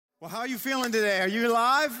Well, how are you feeling today? Are you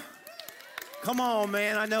alive? Come on,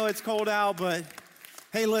 man. I know it's cold out, but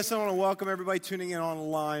hey, listen, I want to welcome everybody tuning in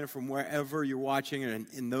online from wherever you're watching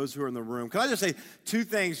and those who are in the room. Can I just say two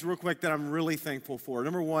things real quick that I'm really thankful for?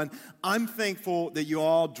 Number one, I'm thankful that you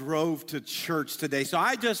all drove to church today. So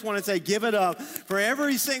I just want to say give it up for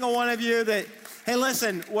every single one of you that, hey,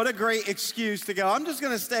 listen, what a great excuse to go. I'm just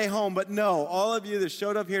going to stay home. But no, all of you that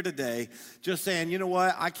showed up here today just saying, you know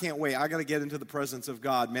what, I can't wait. I got to get into the presence of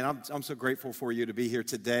God. Man, I'm so grateful for you to be here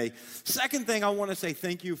today. Second thing I want to say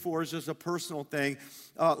thank you for is just a personal thing.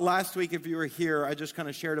 Last week, if you were here, I just kind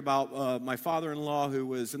of shared about my father-in-law who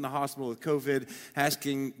was in the hospital with COVID,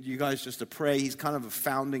 asking you guys just to pray. He's kind of a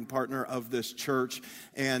founding partner of this church.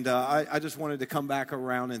 And I just wanted to come back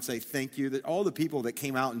around and say thank you. That all the people that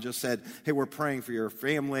came out and just said, hey, we're praying for your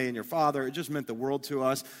family and your father, it just meant the world to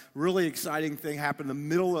us. Really exciting thing happened in the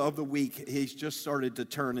middle of the week. He's just started to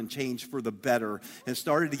turn and change for the better and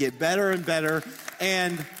started to get better and better.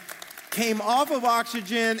 And came off of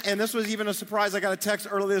oxygen, and this was even a surprise. I got a text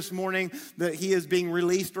early this morning that he is being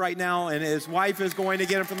released right now, and his wife is going to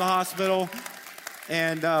get him from the hospital.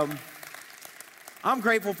 And I'm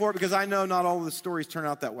grateful for it because I know not all of the stories turn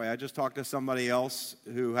out that way. I just talked to somebody else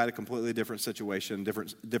who had a completely different situation,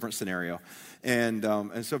 different scenario. And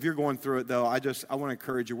so if you're going through it, though, I want to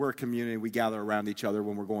encourage you. We're a community. We gather around each other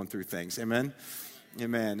when we're going through things. Amen?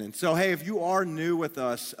 Amen. And so, hey, if you are new with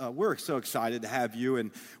us, we're so excited to have you.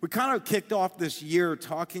 And we kind of kicked off this year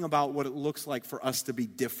talking about what it looks like for us to be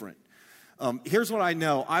different. Here's what I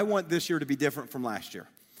know. I want this year to be different from last year.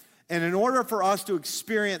 And in order for us to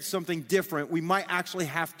experience something different, we might actually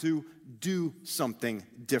have to do something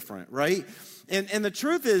different, right? And the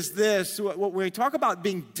truth is this, when we talk about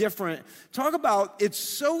being different, talk about it's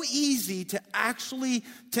so easy to actually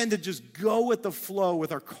tend to just go with the flow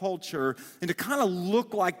with our culture and to kind of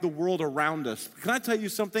look like the world around us. Can I tell you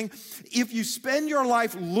something? If you spend your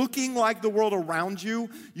life looking like the world around you,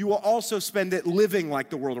 you will also spend it living like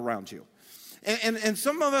the world around you. And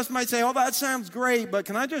some of us might say, oh, that sounds great, but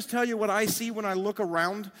can I just tell you what I see when I look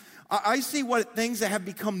around? I see what things that have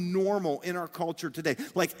become normal in our culture today,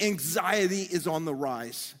 like anxiety is on the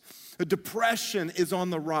rise. Depression is on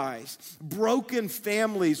the rise. Broken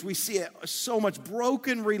families, we see it so much.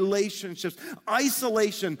 Broken relationships,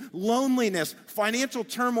 isolation, loneliness, financial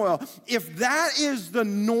turmoil. If that is the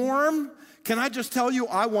norm, can I just tell you,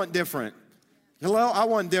 I want different. Hello, I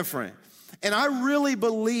want different. And I really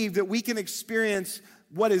believe that we can experience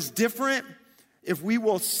what is different if we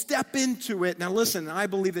will step into it. Now listen, I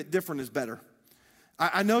believe that different is better.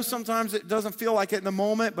 I know sometimes it doesn't feel like it in the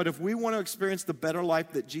moment, but if we want to experience the better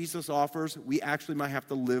life that Jesus offers, we actually might have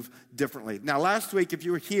to live differently. Now last week, if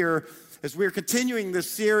you were here, as we were continuing this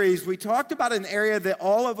series, we talked about an area that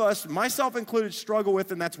all of us, myself included, struggle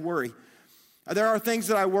with, and that's worry. There are things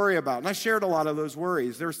that I worry about, and I shared a lot of those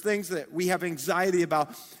worries. There's things that we have anxiety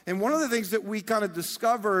about. And one of the things that we kind of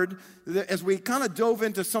discovered as we kind of dove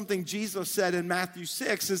into something Jesus said in Matthew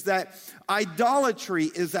 6 is that idolatry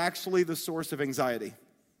is actually the source of anxiety.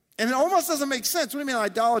 And it almost doesn't make sense. What do you mean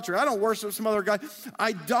idolatry? I don't worship some other guy.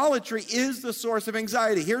 Idolatry is the source of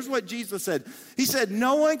anxiety. Here's what Jesus said. He said,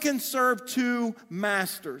 no one can serve two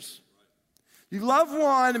masters. You love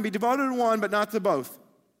one and be devoted to one, but not to both.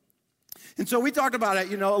 And so we talked about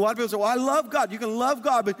it, a lot of people say, well, I love God. You can love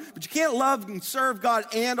God, but you can't love and serve God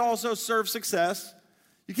and also serve success.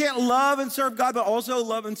 You can't love and serve God, but also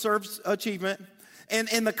love and serve achievement. And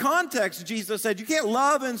in the context, Jesus said, you can't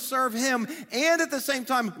love and serve him and at the same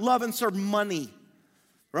time love and serve money.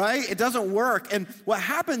 Right? It doesn't work. And what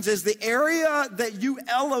happens is the area that you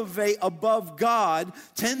elevate above God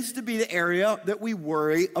tends to be the area that we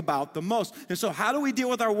worry about the most. And so how do we deal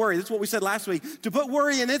with our worry? That's what we said last week. To put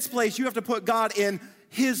worry in its place, you have to put God in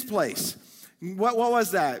his place. What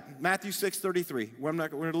was that? Matthew 6:33. We're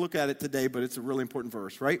going to look at it today, but it's a really important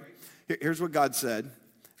verse, right? Here's what God said,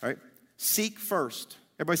 right? Seek first.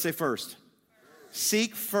 Everybody say first.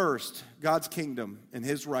 Seek first God's kingdom and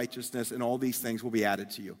his righteousness, and all these things will be added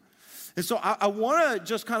to you. And so I want to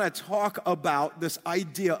just kind of talk about this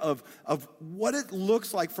idea of what it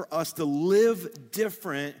looks like for us to live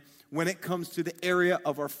different when it comes to the area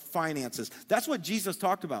of our finances. That's what Jesus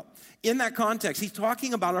talked about. In that context, he's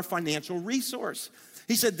talking about our financial resource.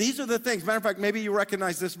 He said, these are the things. Matter of fact, maybe you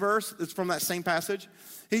recognize this verse. It's from that same passage.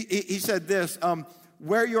 He said this,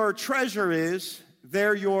 where your treasure is,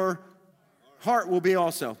 there your heart will be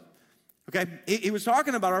also. Okay? He was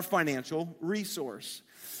talking about our financial resource.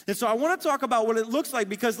 And so I want to talk about what it looks like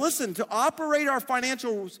because, listen, to operate our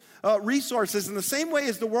financial resources in the same way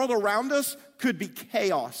as the world around us could be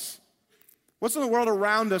chaos. What's in the world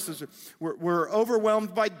around us is we're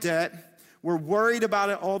overwhelmed by debt. We're worried about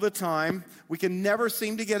it all the time. We can never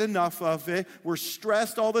seem to get enough of it. We're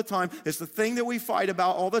stressed all the time. It's the thing that we fight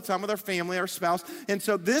about all the time with our family, our spouse. And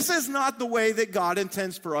so this is not the way that God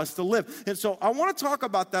intends for us to live. And so I want to talk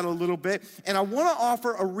about that a little bit, and I want to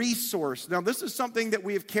offer a resource. Now, this is something that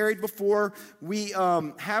we have carried before. We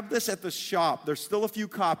have this at the shop. There's still a few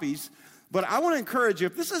copies, but I want to encourage you,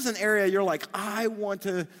 if this is an area you're like, I want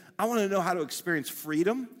to know how to experience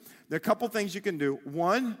freedom, there are a couple things you can do.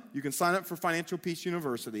 One, you can sign up for Financial Peace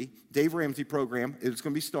University, Dave Ramsey program. It's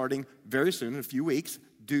going to be starting very soon, in a few weeks.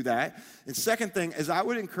 Do that. And second thing is I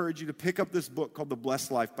would encourage you to pick up this book called The Blessed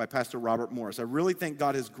Life by Pastor Robert Morris. I really think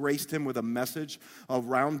God has graced him with a message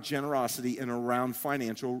around generosity and around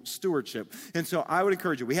financial stewardship. And so I would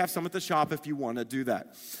encourage you. We have some at the shop if you want to do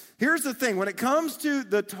that. Here's the thing. When it comes to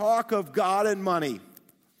the talk of God and money,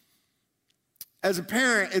 as a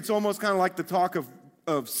parent, it's almost kind of like the talk of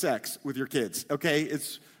sex with your kids, okay?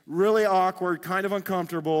 It's really awkward, kind of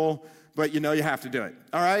uncomfortable, but you know you have to do it,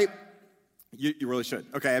 all right? You really should.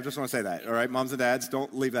 Okay, I just want to say that, all right? Moms and dads,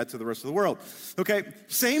 don't leave that to the rest of the world. Okay,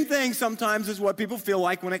 same thing sometimes is what people feel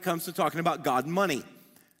like when it comes to talking about God and money.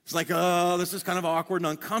 It's like, oh, this is kind of awkward and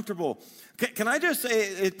uncomfortable. Can I just say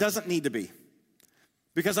it doesn't need to be?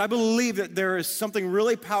 Because I believe that there is something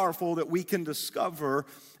really powerful that we can discover,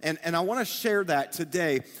 and I want to share that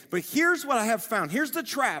today. But here's what I have found. Here's the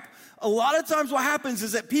trap. A lot of times what happens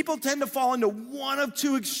is that people tend to fall into one of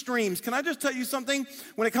two extremes. Can I just tell you something?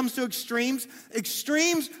 When it comes to extremes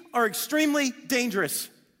are extremely dangerous.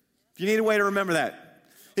 You need a way to remember that.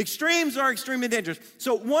 Extremes are extremely dangerous.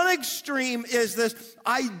 So one extreme is this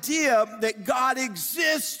idea that God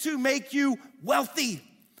exists to make you wealthy.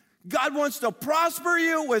 God wants to prosper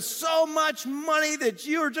you with so much money that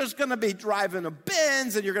you're just going to be driving a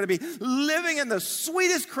Benz and you're going to be living in the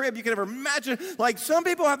sweetest crib you could ever imagine. Like some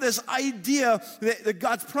people have this idea that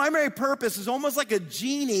God's primary purpose is almost like a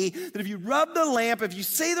genie, that if you rub the lamp, if you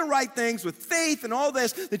say the right things with faith and all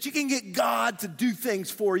this, that you can get God to do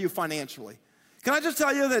things for you financially. Can I just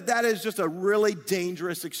tell you that that is just a really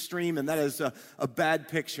dangerous extreme, and that is a bad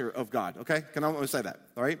picture of God, okay? Can I say that,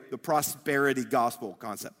 all right? The prosperity gospel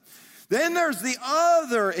concept. Then there's the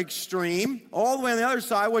other extreme, all the way on the other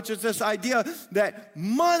side, which is this idea that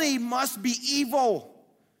money must be evil,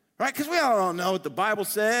 right? Because we all don't know what the Bible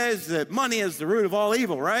says, that money is the root of all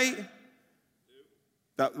evil, right?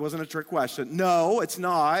 That wasn't a trick question. No, it's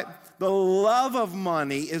not. The love of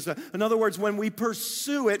money is, in other words, when we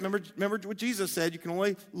pursue it, remember what Jesus said, you can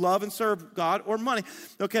only love and serve God or money,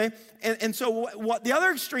 okay? And so what the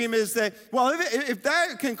other extreme is that, well, if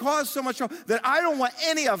that can cause so much trouble, that I don't want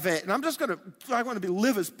any of it, and I want to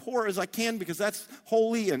live as poor as I can because that's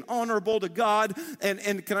holy and honorable to God,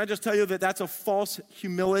 and can I just tell you that that's a false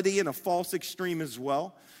humility and a false extreme as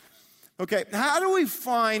well? Okay, how do we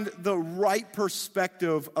find the right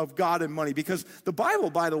perspective of God and money? Because the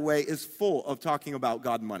Bible, by the way, is full of talking about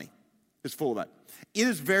God and money. It's full of that. It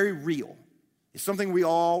is very real. It's something we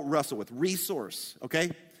all wrestle with. Resource,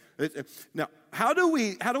 okay? Now, how do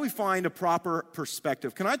we find a proper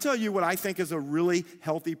perspective? Can I tell you what I think is a really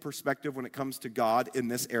healthy perspective when it comes to God in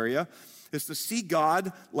this area? Is to see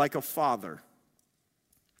God like a father.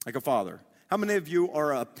 Like a father. How many of you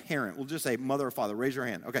are a parent? We'll just say mother or father. Raise your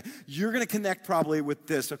hand. Okay. You're going to connect probably with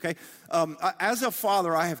this, okay? As a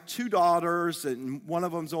father, I have two daughters, and one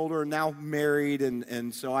of them's older and now married,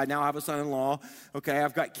 and so I now have a son-in-law. Okay,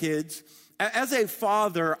 I've got kids. As a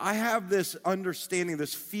father, I have this understanding,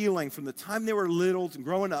 this feeling from the time they were little and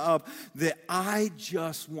growing up that I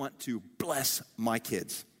just want to bless my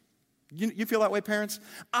kids. You feel that way, parents?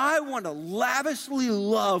 I want to lavishly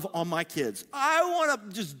love on my kids. I want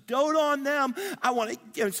to just dote on them. I want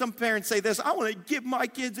to, some parents say this, I want to give my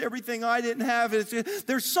kids everything I didn't have.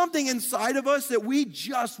 There's something inside of us that we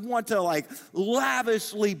just want to like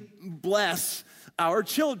lavishly bless our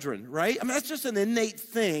children, right? I mean, that's just an innate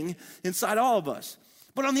thing inside all of us.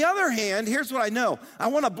 But on the other hand, here's what I know. I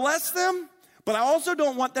want to bless them, but I also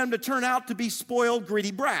don't want them to turn out to be spoiled,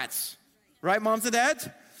 greedy brats. Right, moms and dads?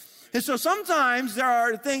 And so sometimes there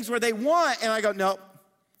are things where they want, and I go, nope,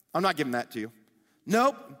 I'm not giving that to you.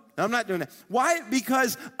 Nope, I'm not doing that. Why?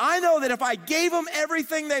 Because I know that if I gave them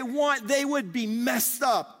everything they want, they would be messed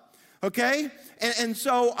up, okay? And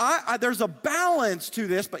so there's a balance to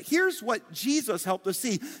this, but here's what Jesus helped us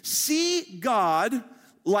see. See God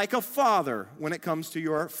like a father when it comes to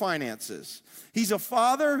your finances. He's a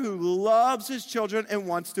father who loves his children and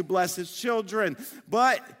wants to bless his children.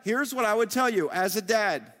 But here's what I would tell you as a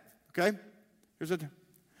dad. Okay?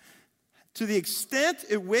 To the extent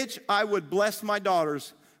at which I would bless my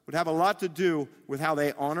daughters would have a lot to do with how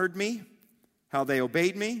they honored me, how they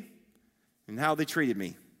obeyed me, and how they treated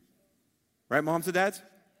me. Right, moms and dads?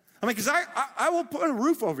 I mean, because I will put a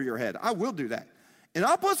roof over your head. I will do that. And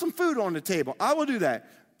I'll put some food on the table. I will do that.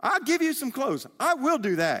 I'll give you some clothes. I will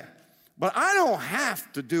do that. But I don't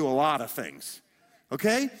have to do a lot of things.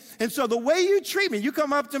 Okay? And so the way you treat me, you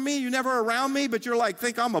come up to me, you're never around me, but you're like,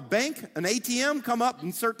 think I'm a bank, an ATM, come up,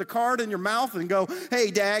 insert the card in your mouth and go, hey,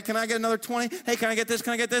 Dad, can I get another 20? Hey, can I get this?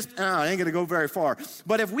 Can I get this? No, I ain't going to go very far.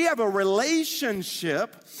 But if we have a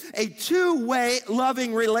relationship, a two-way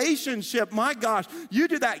loving relationship, my gosh, you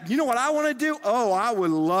do that. You know what I want to do? Oh, I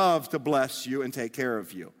would love to bless you and take care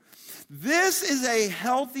of you. This is a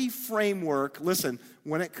healthy framework, listen,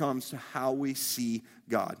 when it comes to how we see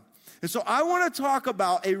God. And so I want to talk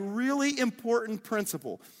about a really important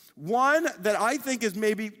principle, one that I think is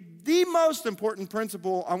maybe the most important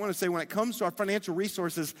principle, I want to say, when it comes to our financial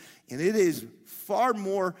resources, and it is far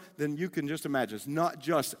more than you can just imagine. It's not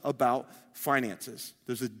just about finances.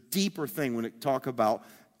 There's a deeper thing when it talk about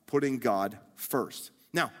putting God first.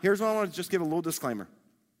 Now, here's what I want to just give a little disclaimer.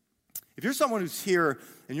 If you're someone who's here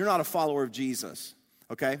and you're not a follower of Jesus,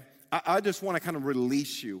 okay, I just want to kind of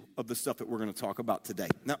release you of the stuff that we're going to talk about today.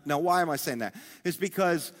 Now, why am I saying that? It's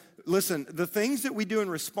because, listen, the things that we do in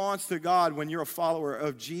response to God when you're a follower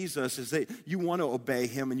of Jesus is that you want to obey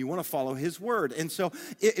him and you want to follow his word. And so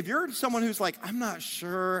if you're someone who's like, I'm not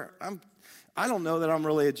sure, I don't know that I'm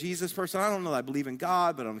really a Jesus person. I don't know that I believe in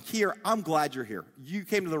God, but I'm here. I'm glad you're here. You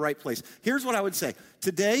came to the right place. Here's what I would say.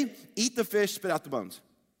 Today, eat the fish, spit out the bones.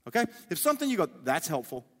 Okay? If something you go, that's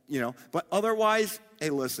helpful, you know. But otherwise,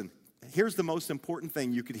 hey, listen. Here's the most important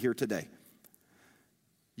thing you could hear today.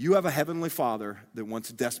 You have a heavenly Father that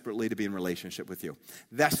wants desperately to be in relationship with you.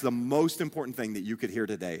 That's the most important thing that you could hear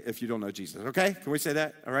today if you don't know Jesus, okay? Can we say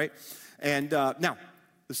that, all right? And now,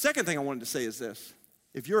 the second thing I wanted to say is this.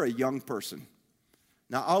 If you're a young person,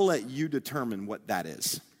 now I'll let you determine what that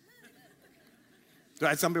is.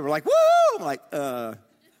 Right? Some people are like, woo! I'm like,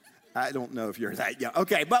 I don't know if you're that young.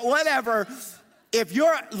 Okay, but whatever. If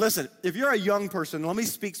you're a young person, let me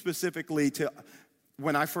speak specifically to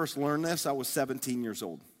when I first learned this, I was 17 years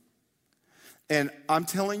old. And I'm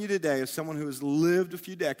telling you today, as someone who has lived a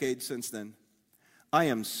few decades since then, I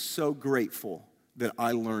am so grateful that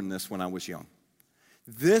I learned this when I was young.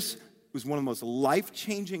 This was one of the most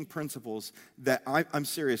life-changing principles that I'm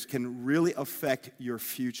serious, can really affect your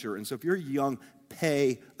future. And so if you're young,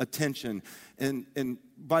 pay attention. And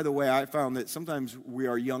by the way, I found that sometimes we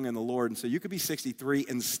are young in the Lord, and so you could be 63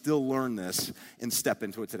 and still learn this and step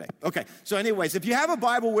into it today. Okay, so anyways, if you have a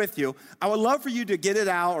Bible with you, I would love for you to get it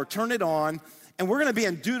out or turn it on, and we're going to be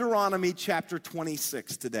in Deuteronomy chapter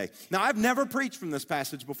 26 today. Now, I've never preached from this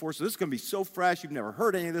passage before, so this is going to be so fresh. You've never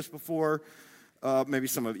heard any of this before. Maybe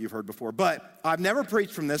some of you've heard before, but I've never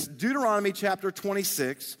preached from this. Deuteronomy chapter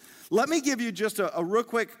 26. Let me give you just a real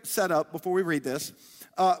quick setup before we read this.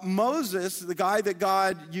 Moses, the guy that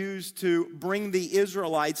God used to bring the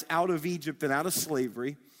Israelites out of Egypt and out of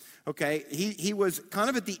slavery, okay, he was kind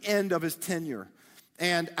of at the end of his tenure.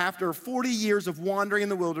 And after 40 years of wandering in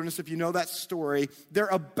the wilderness, if you know that story, they're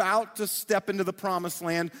about to step into the promised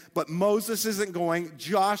land, but Moses isn't going.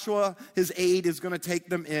 Joshua, his aide, is going to take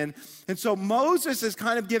them in. And so Moses is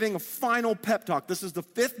kind of giving a final pep talk. This is the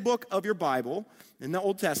 5th book of your Bible in the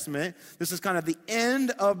Old Testament. This is kind of the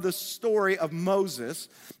end of the story of Moses.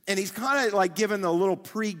 And he's kind of like giving a little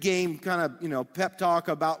pre-game kind of, pep talk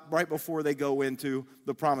about right before they go into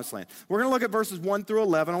the promised land. We're going to look at verses 1 through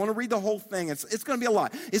 11. I want to read the whole thing. It's going to be a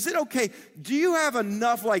lot. Is it okay? Do you have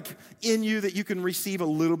enough in you that you can receive a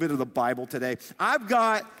little bit of the Bible today? I've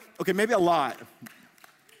got, maybe a lot. If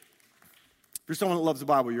you're someone that loves the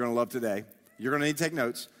Bible, you're going to love today. You're going to need to take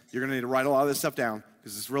notes. You're going to need to write a lot of this stuff down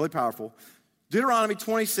because it's really powerful. Deuteronomy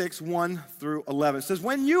 26, 1 through 11 says,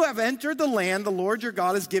 when you have entered the land the Lord your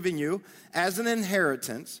God is giving you as an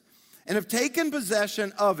inheritance and have taken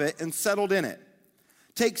possession of it and settled in it,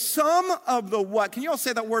 take some of the what? Can you all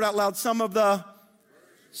say that word out loud? Some of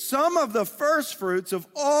the first fruits of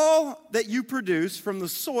all that you produce from the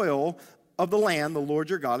soil of the land the Lord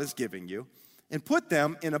your God is giving you and put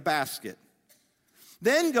them in a basket.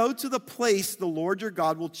 Then go to the place the Lord your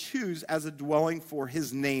God will choose as a dwelling for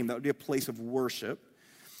his name. That would be a place of worship.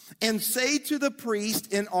 And say to the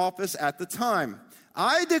priest in office at the time,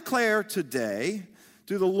 I declare today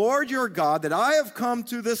to the Lord your God that I have come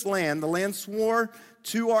to this land, the land swore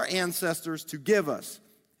to our ancestors to give us.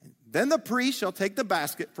 Then the priest shall take the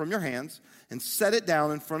basket from your hands and set it down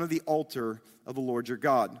in front of the altar of the Lord your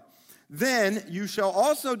God. Then you shall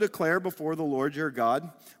also declare before the Lord your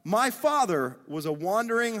God, my father was a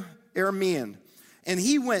wandering Aramean, And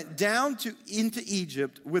he went down into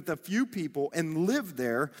Egypt with a few people and lived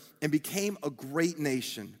there and became a great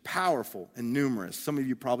nation, powerful and numerous. Some of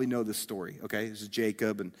you probably know this story, okay? This is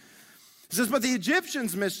Jacob. And it says, but the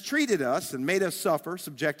Egyptians mistreated us and made us suffer,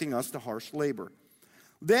 subjecting us to harsh labor.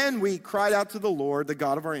 Then we cried out to the Lord, the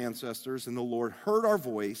God of our ancestors, and the Lord heard our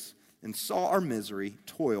voice and saw our misery,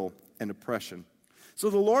 toil, and oppression.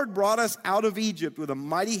 So the Lord brought us out of Egypt with a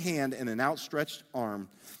mighty hand and an outstretched arm,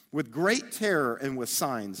 with great terror and with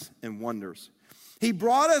signs and wonders. He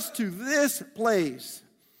brought us to this place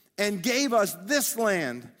and gave us this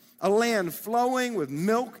land, a land flowing with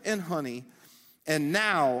milk and honey. And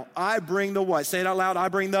now I bring the what? Say it out loud. I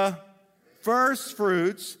bring the first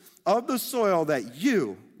fruits of the soil that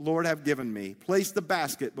you, Lord, have given me. Place the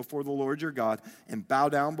basket before the Lord your God and bow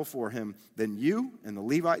down before him. Then you and the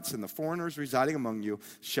Levites and the foreigners residing among you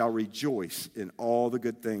shall rejoice in all the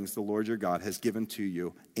good things the Lord your God has given to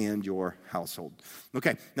you and your household.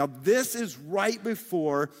 Okay, now this is right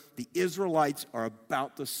before the Israelites are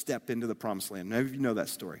about to step into the promised land. Many of you know that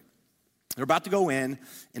story. They're about to go in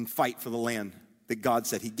and fight for the land that God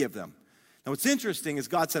said he'd give them. Now what's interesting is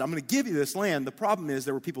God said, I'm going to give you this land. The problem is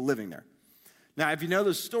there were people living there. Now, if you know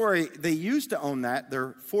the story, they used to own that.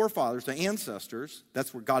 Their forefathers, their ancestors,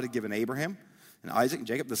 that's where God had given Abraham and Isaac and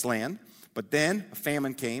Jacob this land. But then a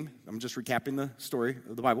famine came. I'm just recapping the story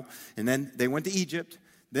of the Bible. And then they went to Egypt.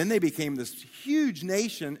 Then they became this huge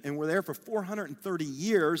nation and were there for 430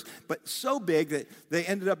 years, but so big that they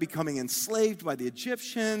ended up becoming enslaved by the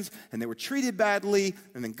Egyptians, and they were treated badly.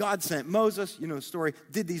 And then God sent Moses, you know the story,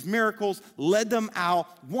 did these miracles, led them out,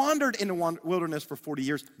 wandered in the wilderness for 40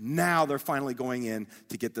 years. Now they're finally going in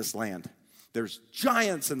to get this land. There's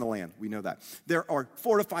giants in the land. We know that. There are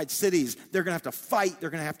fortified cities. They're going to have to fight. They're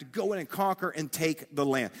going to have to go in and conquer and take the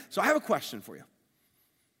land. So I have a question for you.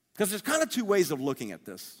 Because there's kind of two ways of looking at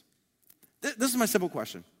this. This is my simple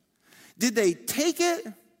question. Did they take it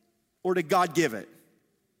or did God give it?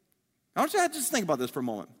 I want you to just think about this for a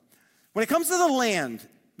moment. When it comes to the land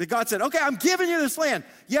that God said, okay, I'm giving you this land.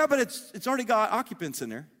 Yeah, but it's already got occupants in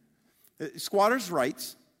there. Squatters'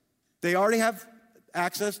 rights. They already have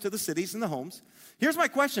access to the cities and the homes. Here's my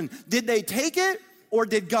question. Did they take it or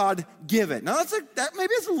did God give it? Now,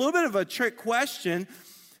 maybe it's a little bit of a trick question.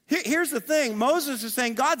 Here's the thing. Moses is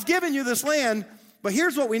saying, God's given you this land, but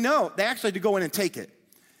here's what we know. They actually had to go in and take it.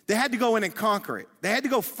 They had to go in and conquer it. They had to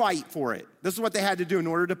go fight for it. This is what they had to do in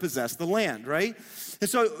order to possess the land, right? And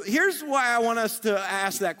so here's why I want us to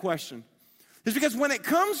ask that question. It's because when it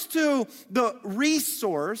comes to the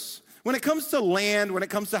resource, when it comes to land, when it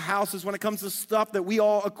comes to houses, when it comes to stuff that we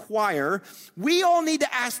all acquire, we all need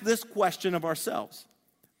to ask this question of ourselves.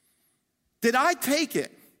 Did I take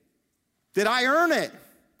it? Did I earn it?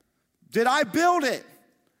 Did I build it?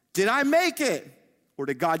 Did I make it? Or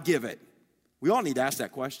did God give it? We all need to ask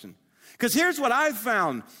that question. Because here's what I've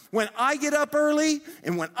found. When I get up early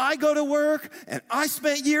and when I go to work and I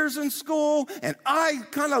spent years in school and I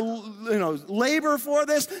kind of labor for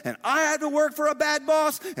this and I had to work for a bad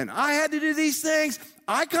boss and I had to do these things,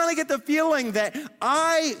 I kind of get the feeling that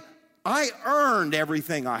I earned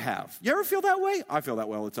everything I have. You ever feel that way? I feel that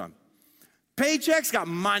way all the time. Paycheck's got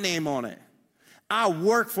my name on it. I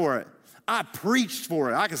work for it. I preached for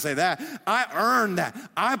it. I can say that. I earned that.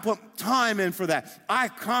 I put time in for that. I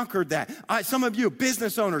conquered that. Some of you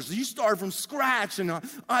business owners, you started from scratch, and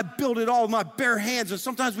I built it all with my bare hands. And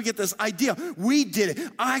sometimes we get this idea. We did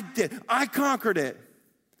it. I did. I conquered it.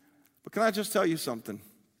 But can I just tell you something?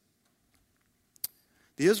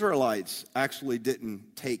 The Israelites actually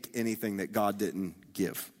didn't take anything that God didn't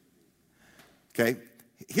give. Okay?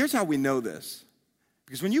 Here's how we know this.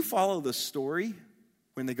 Because when you follow the story,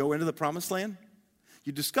 when they go into the promised land,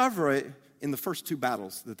 you discover it in the first two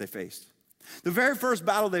battles that they faced. The very first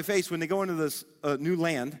battle they faced when they go into this new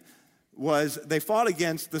land was they fought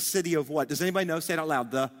against the city of what? Does anybody know? Say it out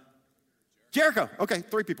loud. The Jericho. Okay,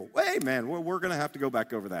 3 people. Hey, man, we're going to have to go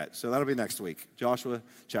back over that. So that'll be next week. Joshua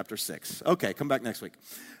chapter 6. Okay, come back next week.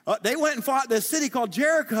 They went and fought this city called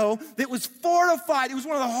Jericho that was fortified. It was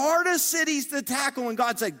one of the hardest cities to tackle, and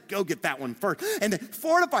God said, go get that one first. And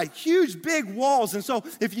fortified, huge, big walls. And so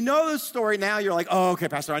if you know this story now, you're like, oh, okay,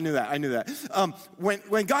 Pastor, I knew that.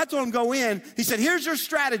 When God told him to go in, he said, here's your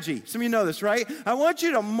strategy. Some of you know this, right? I want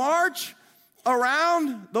you to march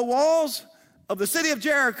around the walls of the city of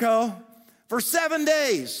Jericho for 7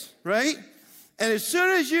 days, right? And as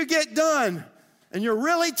soon as you get done and you're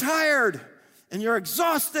really tired and you're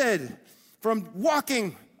exhausted from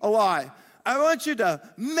walking a lot, I want you to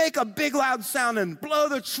make a big loud sound and blow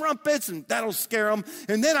the trumpets, and that'll scare them.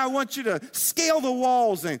 And then I want you to scale the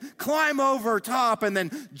walls and climb over top and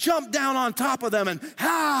then jump down on top of them and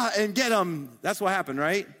get them. That's what happened,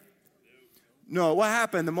 right? No, what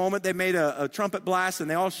happened? The moment they made a trumpet blast and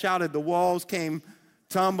they all shouted, the walls came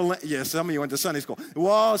tumbling. Yeah, some of you went to Sunday school. The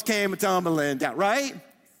walls came tumbling down, right?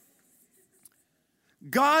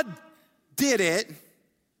 God did it.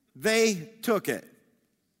 They took it.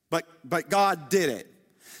 But God did it.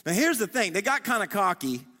 Now, here's the thing. They got kind of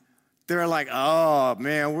cocky. They're like, oh,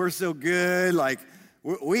 man, we're so good. Like,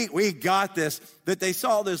 we got this. That they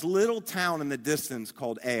saw this little town in the distance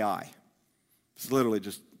called Ai. It's literally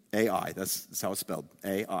just Ai. That's how it's spelled,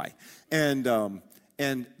 Ai.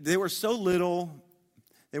 And they were so little.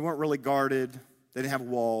 They weren't really guarded. They didn't have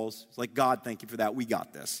walls. It's like, God, thank you for that. We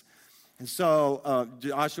got this. And so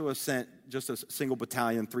Joshua sent just a single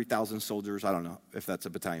battalion, 3,000 soldiers. I don't know if that's a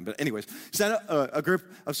battalion. But anyways, sent a group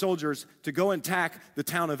of soldiers to go and attack the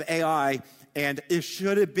town of Ai. And it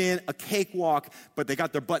should have been a cakewalk, but they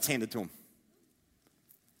got their butts handed to them.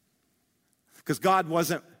 Because God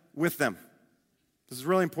wasn't with them. This is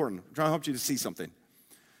really important. I'm trying to help you to see something.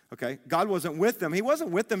 Okay? God wasn't with them. He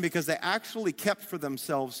wasn't with them because they actually kept for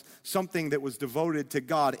themselves something that was devoted to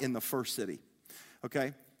God in the first city.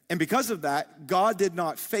 Okay? And because of that, God did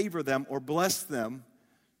not favor them or bless them,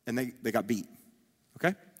 and they got beat,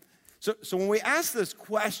 okay? So when we ask this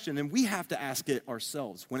question, and we have to ask it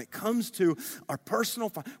ourselves, when it comes to our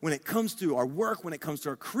personal, when it comes to our work, when it comes to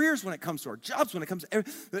our careers, when it comes to our jobs, when it comes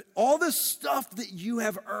to all this stuff that you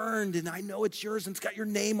have earned, and I know it's yours, and it's got your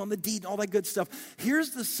name on the deed and all that good stuff,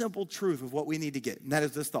 here's the simple truth of what we need to get, and that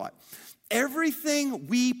is this thought. Everything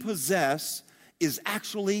we possess is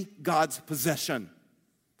actually God's possession.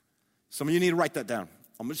 Some of you need to write that down.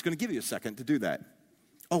 I'm just going to give you a second to do that.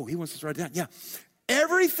 Oh, he wants us to write it down. Yeah.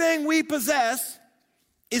 Everything we possess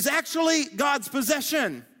is actually God's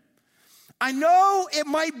possession. I know it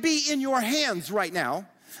might be in your hands right now.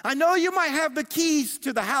 I know you might have the keys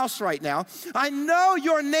to the house right now. I know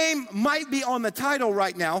your name might be on the title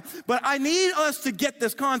right now, but I need us to get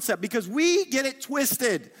this concept because we get it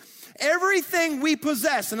twisted. Everything we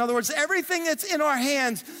possess, in other words, everything that's in our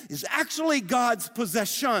hands is actually God's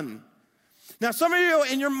possession. Now, some of you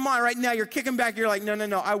in your mind right now, you're kicking back. You're like,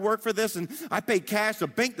 no, I work for this, and I paid cash. The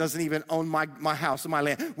bank doesn't even own my house and my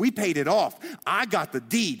land. We paid it off. I got the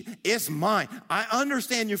deed. It's mine. I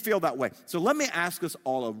understand you feel that way. So let me ask us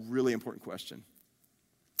all a really important question.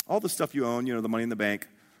 All the stuff you own, the money in the bank,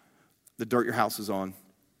 the dirt your house is on,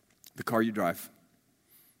 the car you drive.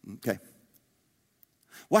 Okay.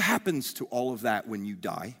 What happens to all of that when you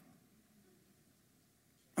die?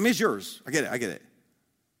 I mean, it's yours. I get it.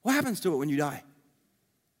 What happens to it when you die?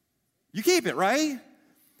 You keep it, right?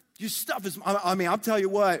 Your stuff is, I'll tell you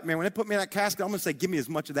what, man, when they put me in that casket, I'm going to say, give me as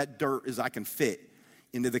much of that dirt as I can fit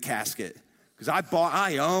into the casket. Because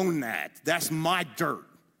I own that. That's my dirt.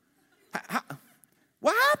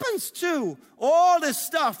 What happens to all this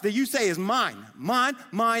stuff that you say is mine? Mine.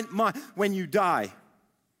 When you die,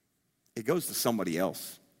 it goes to somebody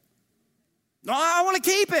else. No, I want to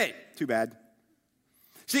keep it. Too bad.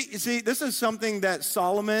 See, this is something that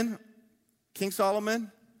King Solomon,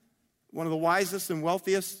 one of the wisest and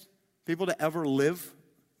wealthiest people to ever live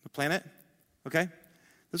the planet, okay?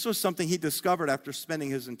 This was something he discovered after spending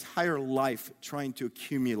his entire life trying to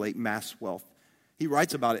accumulate mass wealth. He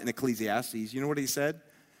writes about it in Ecclesiastes. You know what he said?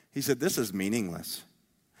 He said, this is meaningless.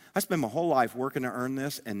 I spent my whole life working to earn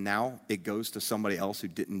this, and now it goes to somebody else who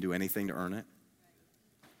didn't do anything to earn it.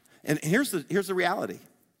 And here's the reality.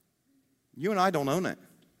 You and I don't own it.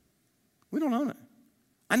 We don't own it.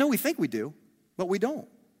 I know we think we do, but we don't.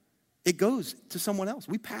 It goes to someone else.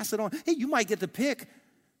 We pass it on. Hey, you might get to pick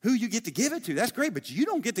who you get to give it to. That's great, but you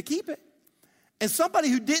don't get to keep it. And somebody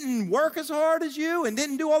who didn't work as hard as you and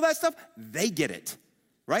didn't do all that stuff, they get it,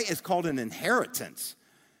 right? It's called an inheritance.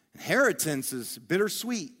 Inheritance is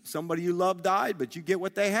bittersweet. Somebody you love died, but you get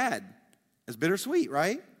what they had. It's bittersweet,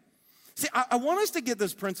 right? See, I want us to get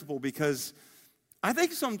this principle because I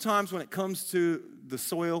think sometimes when it comes to the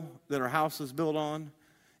soil that our house is built on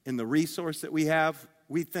and the resource that we have,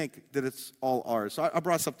 we think that it's all ours. So I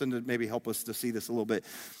brought something to maybe help us to see this a little bit.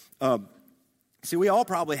 See, we all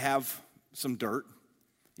probably have some dirt.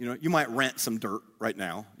 You might rent some dirt right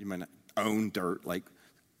now. You might not own dirt like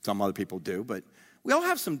some other people do, but we all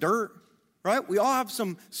have some dirt, right? We all have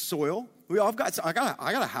some soil. We all got. I got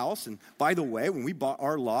a house, and by the way, when we bought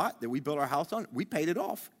our lot that we built our house on, we paid it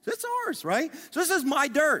off. So it's ours, right? So this is my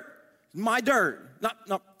dirt. My dirt.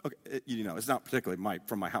 Not okay, you know, it's not particularly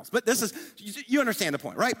from my house. But this is, you understand the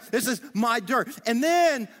point, right? This is my dirt. And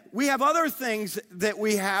then we have other things that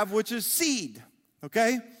we have, which is seed,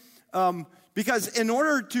 okay? Because in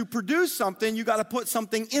order to produce something, you got to put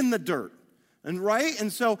something in the dirt. And right?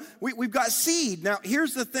 And so we've got seed. Now,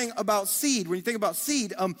 here's the thing about seed. When you think about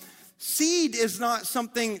seed, seed is not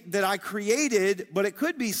something that I created, but it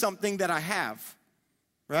could be something that I have,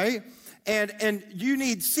 right? And you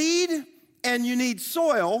need seed and you need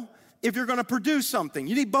soil if you're going to produce something.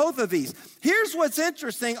 You need both of these. Here's what's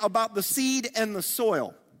interesting about the seed and the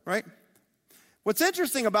soil, right? What's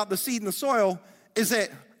interesting about the seed and the soil is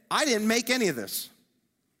that I didn't make any of this.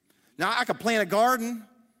 Now, I could plant a garden,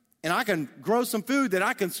 and I can grow some food that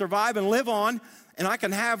I can survive and live on, and I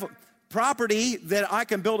can have property that I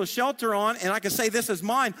can build a shelter on, and I can say this is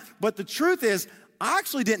mine. But the truth is, I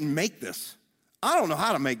actually didn't make this. I don't know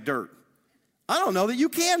how to make dirt. I don't know that you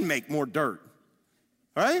can make more dirt,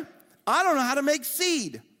 right? I don't know how to make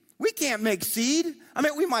seed. We can't make seed. I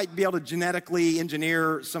mean, we might be able to genetically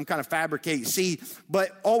engineer some kind of fabricate seed,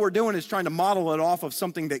 but all we're doing is trying to model it off of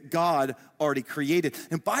something that God already created.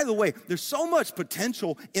 And by the way, there's so much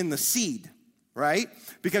potential in the seed, right?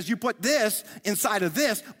 Because you put this inside of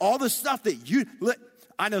this, all the stuff that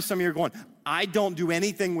I know some of you are going, I don't do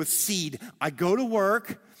anything with seed. I go to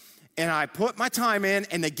work and I put my time in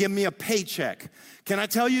and they give me a paycheck. Can I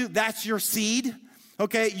tell you that's your seed?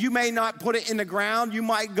 Okay, you may not put it in the ground. You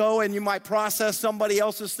might go and you might process somebody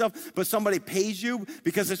else's stuff, but somebody pays you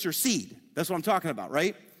because it's your seed. That's what I'm talking about,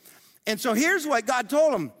 right? And so here's what God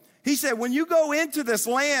told him. He said, when you go into this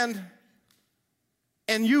land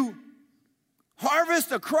and you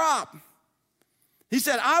harvest a crop, he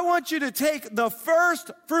said, I want you to take the first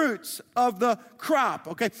fruits of the crop.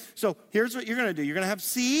 Okay, so here's what you're going to do. You're going to have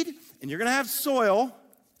seed and you're going to have soil.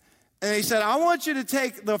 And he said, I want you to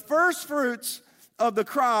take the first fruits of the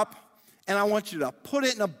crop, and I want you to put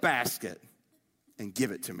it in a basket and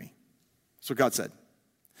give it to me. That's what God said.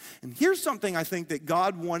 And here's something I think that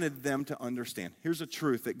God wanted them to understand. Here's a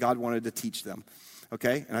truth that God wanted to teach them,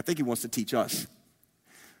 okay? And I think he wants to teach us.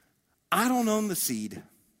 I don't own the seed.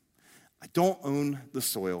 I don't own the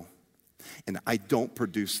soil. And I don't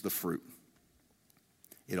produce the fruit.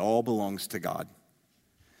 It all belongs to God,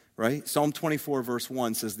 right? Psalm 24 verse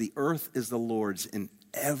 1 says, the earth is the Lord's and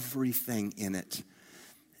everything in it.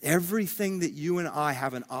 Everything that you and I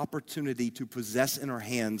have an opportunity to possess in our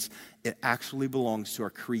hands, it actually belongs to our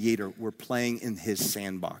Creator. We're playing in his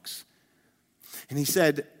sandbox. And he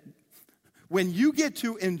said, when you get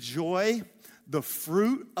to enjoy the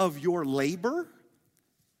fruit of your labor,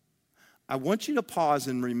 I want you to pause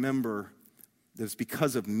and remember that it's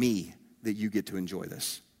because of me that you get to enjoy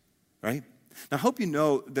this, right? Now, I hope you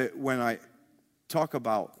know that when I talk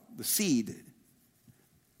about the seed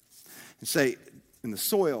and say, in the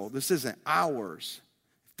soil, this isn't ours.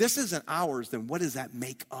 If this isn't ours, then what does that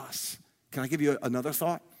make us? Can I give you another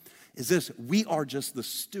thought? Is this, we are just the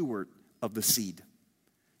steward of the seed.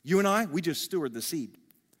 You and I, we just steward the seed.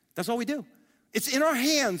 That's all we do. It's in our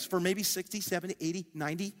hands for maybe 60, 70, 80,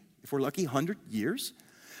 90, if we're lucky, 100 years.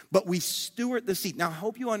 But we steward the seed. Now, I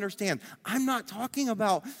hope you understand. I'm not talking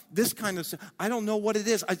about this kind of stuff. I don't know what it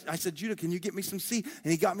is. I said, Judah, can you get me some seed?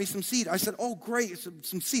 And he got me some seed. I said, oh, great,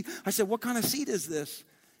 some seed. I said, what kind of seed is this?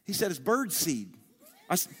 He said, it's bird seed.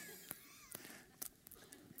 I said,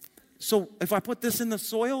 so if I put this in the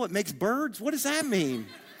soil, it makes birds? What does that mean?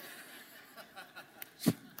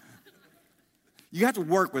 You have to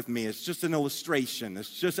work with me. It's just an illustration. It's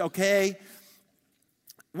just, okay.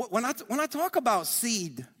 When I talk about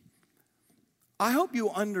seed, I hope you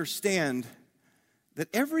understand that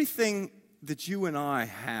everything that you and I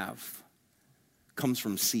have comes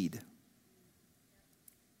from seed.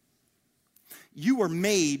 You were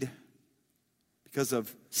made because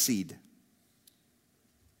of seed.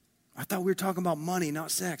 I thought we were talking about money, not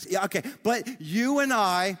sex. Yeah, okay. But you and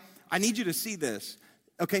I need you to see this.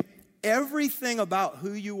 Okay, everything about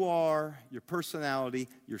who you are, your personality,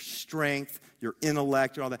 your strength, your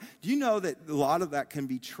intellect, all that. Do you know that a lot of that can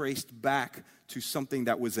be traced back to something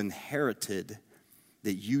that was inherited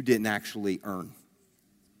that you didn't actually earn?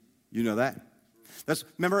 You know that?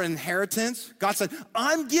 Remember inheritance? God said,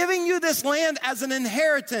 I'm giving you this land as an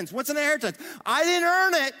inheritance. What's an inheritance? I didn't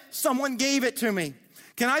earn it. Someone gave it to me.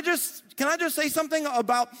 Can I just say something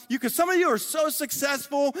about you? Because some of you are so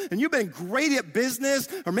successful and you've been great at business,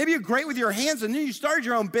 or maybe you're great with your hands and then you started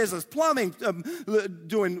your own business, plumbing,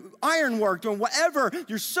 doing ironwork, doing whatever.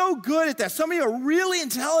 You're so good at that. Some of you are really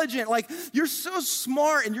intelligent. Like, you're so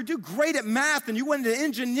smart and you do great at math and you went into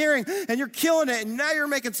engineering and you're killing it and now you're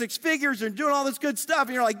making six figures and doing all this good stuff.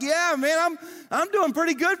 And you're like, yeah, man, I'm doing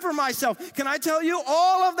pretty good for myself. Can I tell you,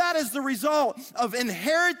 all of that is the result of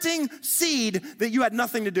inheriting seed that you had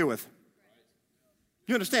nothing to do with.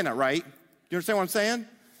 You understand that, right? You understand what I'm saying?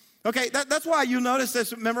 Okay, that's why you notice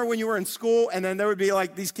this. Remember when you were in school and then there would be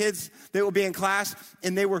like these kids that would be in class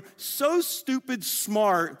and they were so stupid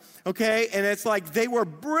smart, okay? And it's like they were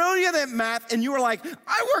brilliant at math and you were like,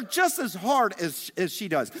 I work just as hard as she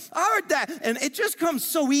does. I heard that, and it just comes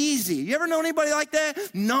so easy. You ever know anybody like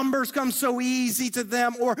that? Numbers come so easy to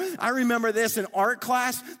them. Or I remember this in art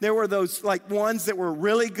class. There were those like ones that were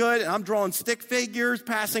really good, and I'm drawing stick figures,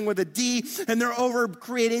 passing with a D, and they're over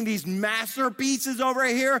creating these masterpieces over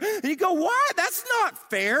here. And you go, what? That's not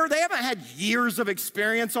fair. They haven't had years of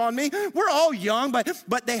experience on me. We're all young,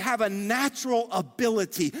 but they have a natural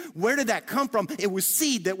ability. Where did that come from? It was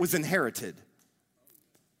seed that was inherited.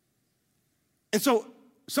 And so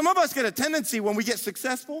some of us get a tendency when we get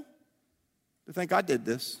successful to think, I did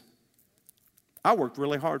this. I worked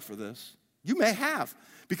really hard for this. You may have,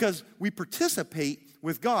 because we participate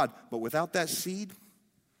with God, but without that seed,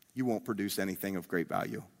 you won't produce anything of great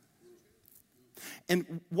value.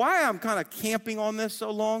 And why I'm kind of camping on this so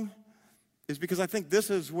long is because I think this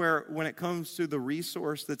is where, when it comes to the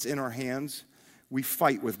resource that's in our hands, we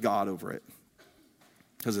fight with God over it.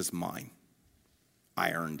 Because it's mine.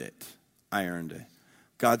 I earned it.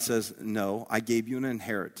 God says, no, I gave you an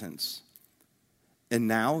inheritance. And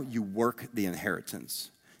now you work the inheritance.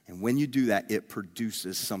 And when you do that, it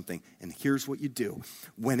produces something. And here's what you do.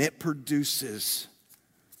 When it produces,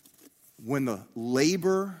 when the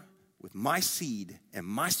labor with my seed and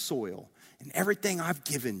my soil and everything I've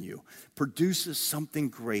given you produces something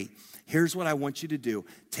great, here's what I want you to do.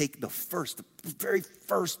 Take the very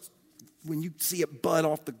first, when you see it bud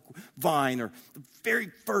off the vine, or the very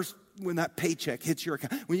first when that paycheck hits your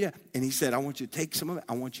account. And he said, I want you to take some of it.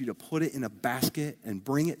 I want you to put it in a basket and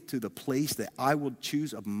bring it to the place that I will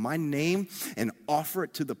choose of my name and offer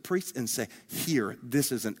it to the priest and say, here,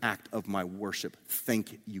 this is an act of my worship.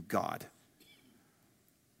 Thank you, God.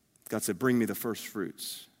 God said, bring me the first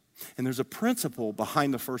fruits. And there's a principle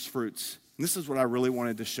behind the first fruits. And this is what I really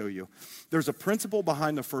wanted to show you. There's a principle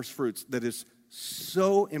behind the first fruits that is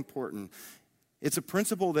so important. It's a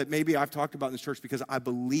principle that maybe I've talked about in this church because I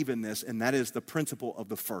believe in this, and that is the principle of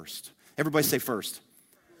the first. Everybody say first.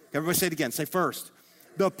 Everybody say it again. Say first.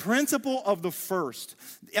 The principle of the first.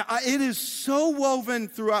 It is so woven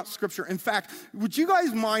throughout Scripture. In fact, would you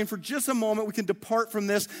guys mind for just a moment, we can depart from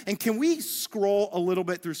this, and can we scroll a little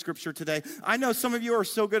bit through Scripture today? I know some of you are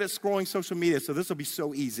so good at scrolling social media, so this will be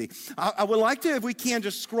so easy. I would like to, if we can,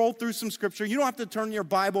 just scroll through some Scripture. You don't have to turn your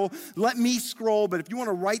Bible. Let me scroll, but if you want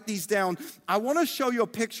to write these down, I want to show you a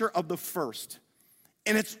picture of the first.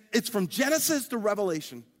 And it's from Genesis to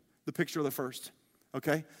Revelation, the picture of the first,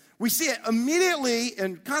 okay? We see it immediately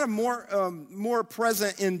and kind of more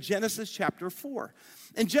present in Genesis chapter 4.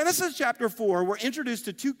 In Genesis chapter 4, we're introduced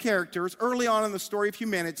to two characters early on in the story of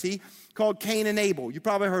humanity called Cain and Abel. You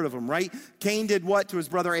probably heard of them, right? Cain did what to his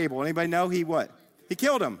brother Abel? Anybody know? He what? He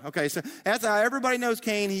killed him. Okay, so that's how everybody knows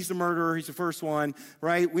Cain. He's the murderer. He's the first one,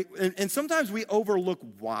 right? And sometimes we overlook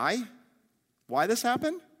why this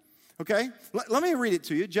happened. Okay, let me read it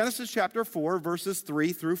to you. Genesis chapter 4, verses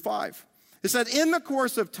 3 through 5. It said, in the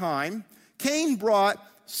course of time, Cain brought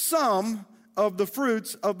some of the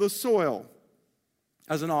fruits of the soil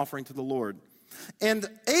as an offering to the Lord. And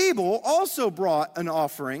Abel also brought an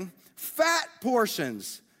offering, fat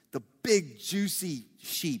portions, the big juicy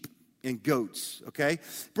sheep and goats, okay?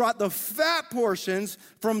 Brought the fat portions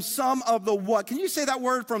from some of the what? Can you say that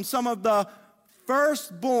word? From some of the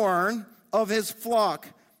firstborn of his flock.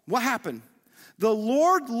 What happened? The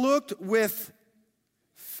Lord looked with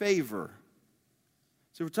favor.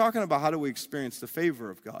 So we're talking about how do we experience the favor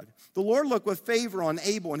of God. The Lord looked with favor on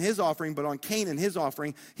Abel and his offering, but on Cain and his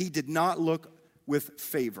offering, he did not look with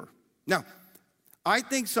favor. Now, I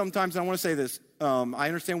think sometimes, and I want to say this, I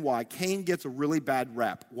understand why. Cain gets a really bad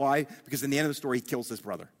rap. Why? Because in the end of the story, he kills his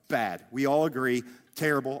brother. Bad. We all agree.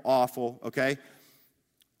 Terrible, awful, okay?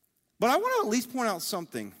 But I want to at least point out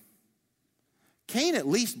something. Cain at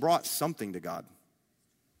least brought something to God.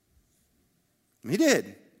 He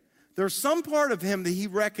did. There's some part of him that he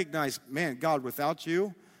recognized, man, God, without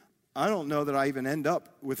you, I don't know that I even end up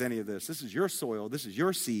with any of this. This is your soil. This is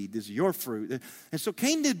your seed. This is your fruit. And so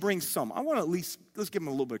Cain did bring some. I want to at least, let's give him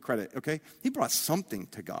a little bit of credit, okay? He brought something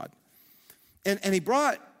to God. And he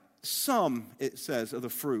brought some, it says, of the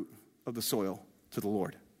fruit of the soil to the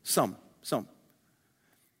Lord. Some.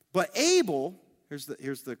 But Abel, here's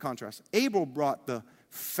the contrast. Abel brought the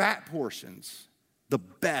fat portions, the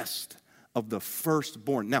best of the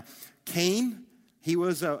firstborn. Now, Cain, he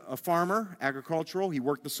was a farmer, agricultural. He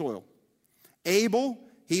worked the soil. Abel,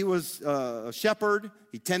 he was a shepherd.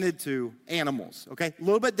 He tended to animals, okay? A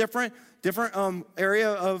little bit different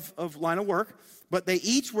area of line of work, but they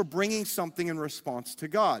each were bringing something in response to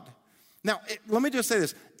God. Now, let me just say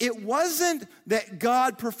this. It wasn't that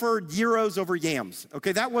God preferred gyros over yams,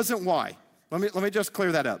 okay? That wasn't why. Let me just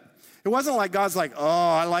clear that up. It wasn't like God's like, oh,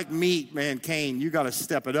 I like meat, man, Cain, you got to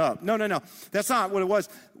step it up. No. That's not what it was.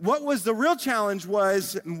 What was the real challenge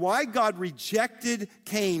was, and why God rejected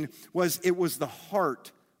Cain was it was the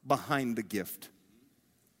heart behind the gift.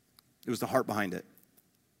 It was the heart behind it.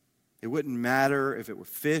 It wouldn't matter if it were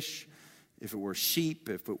fish, if it were sheep,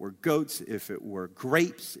 if it were goats, if it were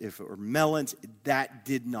grapes, if it were melons, that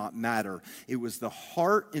did not matter. It was the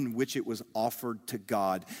heart in which it was offered to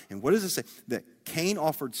God. And what does it say? That Cain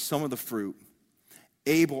offered some of the fruit.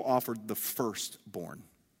 Abel offered the firstborn.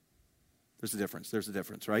 There's a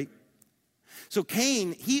difference, right? So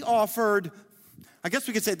Cain, he offered, I guess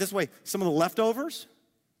we could say it this way, some of the leftovers.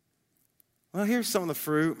 Well, here's some of the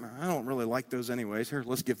fruit. I don't really like those anyways. Here,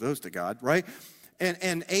 let's give those to God, right?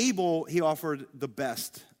 And Abel, he offered the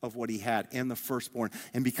best of what he had and the firstborn.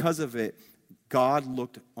 And because of it, God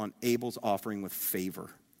looked on Abel's offering with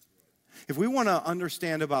favor. If we want to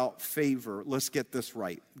understand about favor, let's get this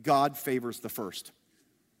right. God favors the first.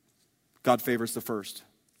 God favors the first.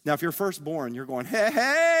 Now, if you're firstborn, you're going,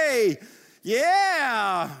 hey,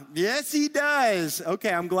 yeah, yes, he does.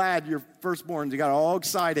 Okay, I'm glad you're firstborn. You got all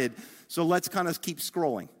excited. So let's kind of keep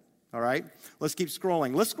scrolling. All right, let's keep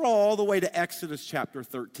scrolling. Let's scroll all the way to Exodus chapter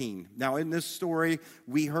 13. Now, in this story,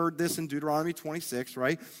 we heard this in Deuteronomy 26,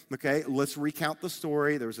 right? Okay, let's recount the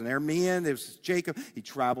story. There was an Aramean, there was Jacob. He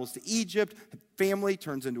travels to Egypt. Family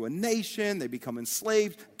turns into a nation. They become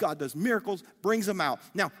enslaved. God does miracles, brings them out.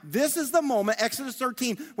 Now, this is the moment, Exodus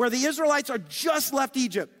 13, where the Israelites are just left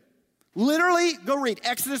Egypt. Literally, go read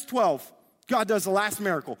Exodus 12. God does the last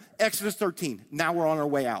miracle. Exodus 13. Now we're on our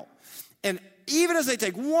way out. And even as they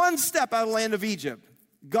take one step out of the land of Egypt,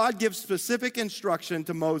 God gives specific instruction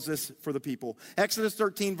to Moses for the people. Exodus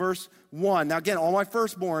 13, verse 1. Now again, all my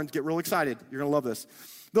firstborns, get real excited. You're going to love this.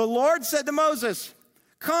 The Lord said to Moses,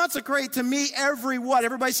 consecrate to me every what?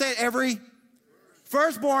 Everybody say it, every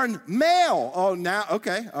firstborn male. Oh, now,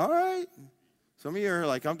 okay, all right. Some of you are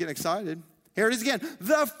like, I'm getting excited. Here it is again.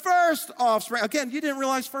 The first offspring. Again, you didn't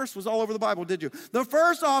realize first was all over the Bible, did you? The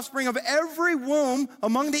first offspring of every womb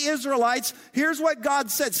among the Israelites. Here's what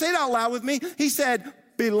God said. Say it out loud with me. He said,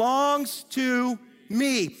 belongs to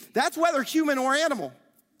me. That's whether human or animal.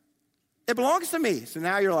 It belongs to me. So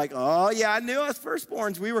now you're like, oh, yeah, I knew us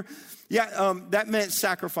firstborns. That meant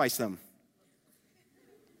sacrifice them.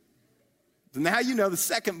 So now you know the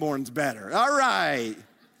secondborn's better. All right.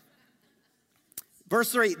 Verse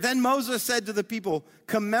 3, then Moses said to the people,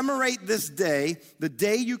 commemorate this day, the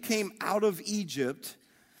day you came out of Egypt,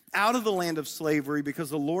 out of the land of slavery, because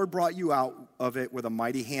the Lord brought you out of it with a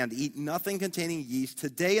mighty hand. Eat nothing containing yeast.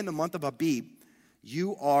 Today in the month of Abib,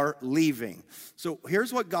 you are leaving. So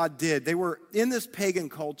here's what God did. They were in this pagan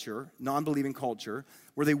culture, non-believing culture,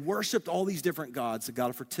 where they worshiped all these different gods, the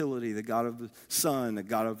god of fertility, the god of the sun, the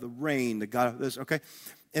god of the rain, the god of this, okay?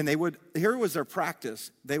 And here was their practice.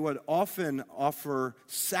 They would often offer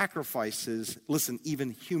sacrifices, listen,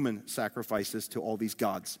 even human sacrifices to all these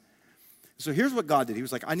gods. So here's what God did. He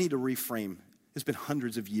was like, I need to reframe. It's been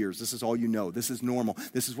hundreds of years. This is all you know. This is normal.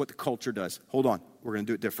 This is what the culture does. Hold on. We're going to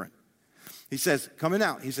do it different. He says, coming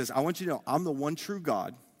out, he says, I want you to know I'm the one true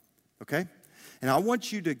God, okay? And I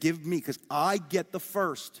want you to give me, because I get the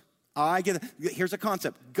first. Here's a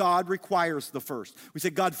concept. God requires the first. We say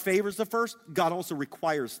God favors the first. God also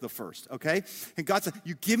requires the first, okay? And God said,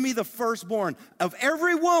 you give me the firstborn of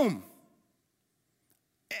every womb.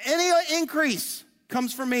 Any increase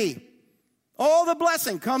comes from me. All the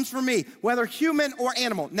blessing comes from me, whether human or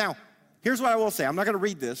animal. Now, here's what I will say. I'm not going to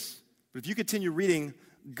read this, but if you continue reading,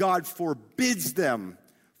 God forbids them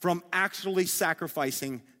from actually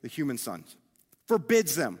sacrificing the human sons.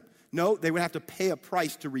 Forbids them. No, they would have to pay a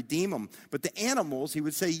price to redeem them. But the animals, he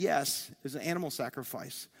would say, yes, is an animal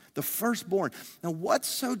sacrifice. The firstborn. Now, what's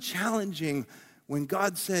so challenging when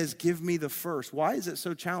God says, give me the first? Why is it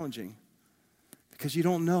so challenging? Because you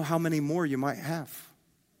don't know how many more you might have.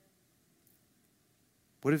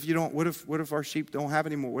 What if you don't? What if our sheep don't have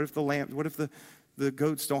any more? What if the lamb? What if the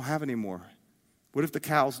goats don't have any more? What if the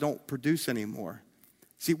cows don't produce anymore?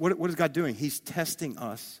 See, what is God doing? He's testing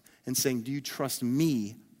us and saying, do you trust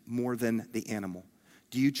me more than the animal?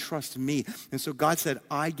 Do you trust me? And so God said,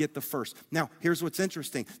 I get the first. Now, here's what's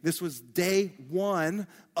interesting. This was day 1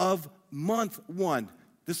 of month 1.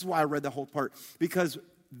 This is why I read the whole part. Because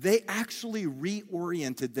they actually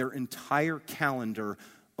reoriented their entire calendar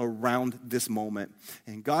around this moment.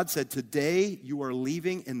 And God said, today you are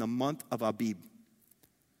leaving in the month of Abib.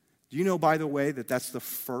 Do you know, by the way, that that's the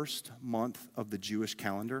first month of the Jewish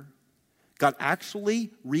calendar? God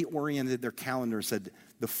actually reoriented their calendar and said,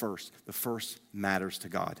 the first matters to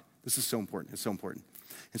God. This is so important. It's so important.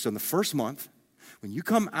 And so in the first month, when you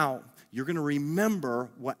come out, you're going to remember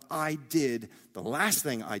what I did, the last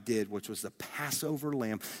thing I did, which was the Passover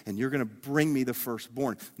lamb, and you're going to bring me the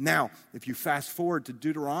firstborn. Now, if you fast forward to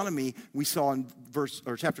Deuteronomy, we saw in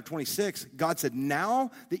chapter 26, God said,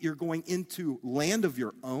 now that you're going into land of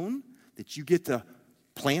your own, that you get to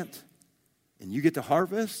plant and you get to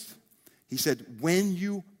harvest, he said, when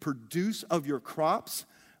you produce of your crops,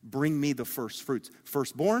 bring me the first fruits.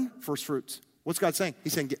 Firstborn, first fruits. What's God saying?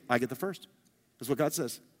 He's saying, I get the first. That's what God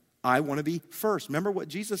says. I want to be first. Remember what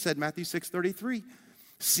Jesus said, Matthew 6:33.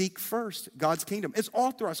 Seek first God's kingdom. It's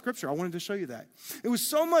all throughout Scripture. I wanted to show you that. It was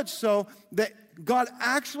so much so that God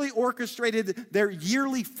actually orchestrated their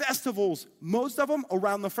yearly festivals, most of them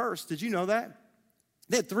around the first. Did you know that?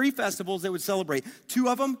 They had 3 festivals they would celebrate. 2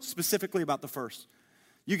 of them specifically about the first.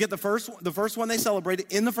 You get the first one they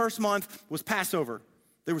celebrated in the first month was Passover.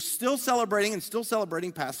 They were still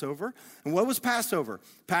celebrating Passover. And what was Passover?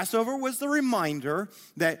 Passover was the reminder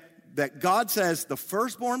that God says, the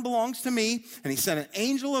firstborn belongs to me, and he sent an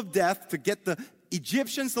angel of death to get the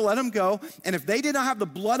Egyptians to let them go. And if they did not have the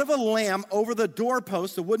blood of a lamb over the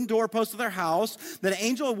doorpost, the wooden doorpost of their house, then an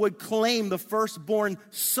angel would claim the firstborn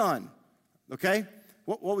son. Okay?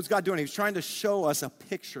 What was God doing? He was trying to show us a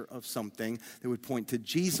picture of something that would point to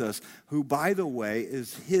Jesus, who, by the way,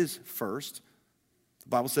 is his first. The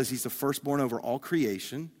Bible says he's the firstborn over all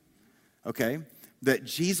creation, okay? That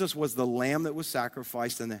Jesus was the lamb that was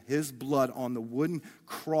sacrificed, and that his blood on the wooden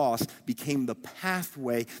cross became the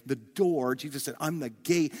pathway, the door. Jesus said, I'm the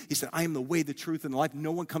gate. He said, I am the way, the truth, and the life.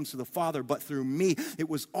 No one comes to the Father but through me. It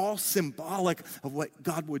was all symbolic of what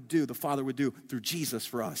God would do, the Father would do through Jesus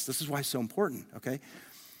for us. This is why it's so important, okay?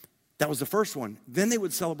 That was the first one. Then they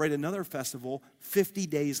would celebrate another festival 50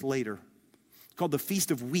 days later, called the Feast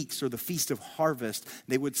of Weeks or the Feast of Harvest.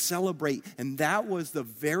 They would celebrate, and that was the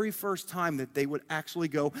very first time that they would actually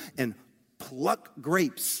go and pluck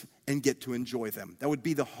grapes and get to enjoy them. That would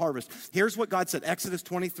be the harvest. Here's what God said, Exodus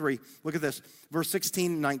 23. Look at this, verse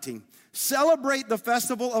 16 and 19. Celebrate the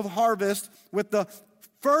festival of harvest with the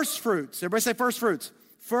first fruits. Everybody say first fruits.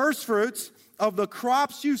 First fruits of the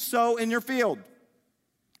crops you sow in your field.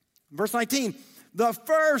 Verse 19, the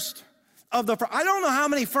first of the, I don't know how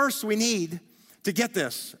many firsts we need to get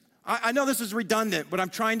this. I know this is redundant, but I'm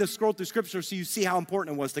trying to scroll through Scripture so you see how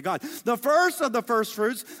important it was to God. The first of the first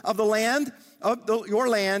fruits of the land, your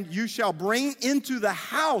land, you shall bring into the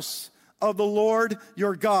house of the Lord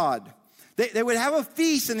your God. They would have a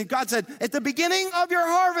feast, and God said, at the beginning of your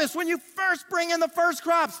harvest, when you first bring in the first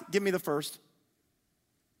crops, give me the first.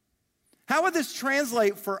 How would this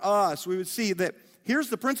translate for us? We would see that here's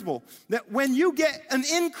the principle, that when you get an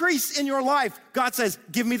increase in your life, God says,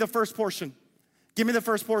 give me the first portion. Give me the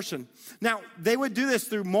first portion. Now, they would do this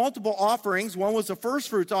through multiple offerings. One was the first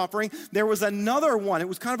fruits offering. There was another one. It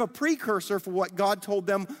was kind of a precursor for what God told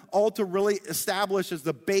them all to really establish as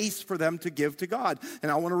the base for them to give to God.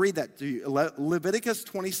 And I want to read that to you. Leviticus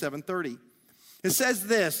 27:30. It says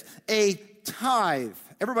this, a tithe.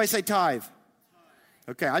 Everybody say tithe.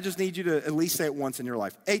 Okay, I just need you to at least say it once in your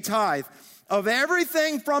life. A tithe of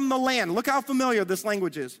everything from the land. Look how familiar this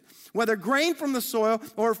language is. Whether grain from the soil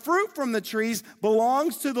or fruit from the trees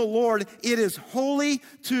belongs to the Lord. It is holy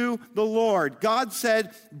to the Lord. God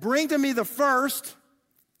said, bring to me the first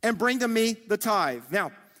and bring to me the tithe.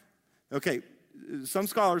 Now, okay, some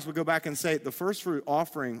scholars would go back and say the first fruit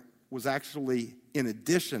offering was actually in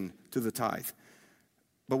addition to the tithe.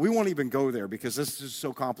 But we won't even go there because this is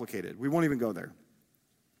so complicated. We won't even go there.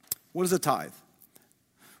 What is a tithe?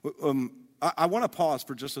 I want to pause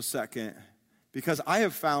for just a second because I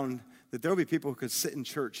have found that there will be people who could sit in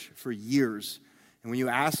church for years, and when you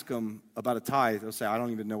ask them about a tithe, they'll say, I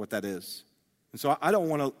don't even know what that is. And so I don't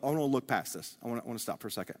want to look past this. I want to stop for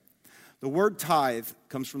a second. The word tithe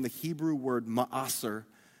comes from the Hebrew word ma'aser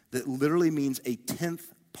that literally means a 10th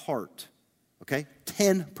part, okay?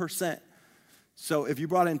 10%. So if you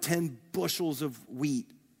brought in 10 bushels of wheat,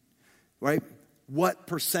 right? what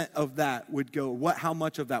percent of that would go, how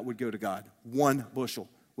much of that would go to God? 1 bushel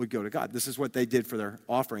would go to God. This is what they did for their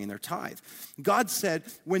offering and their tithe. God said,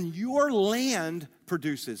 when your land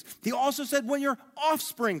produces, he also said, when your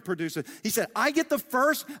offspring produces, he said, I get the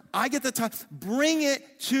first, I get the tithe, bring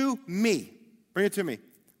it to me. Bring it to me.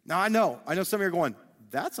 Now I know some of you are going,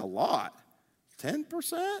 that's a lot.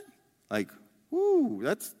 10%? Like, whoo,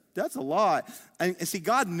 that's a lot. And see,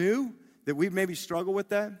 God knew that we maybe struggle with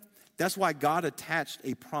that. That's why God attached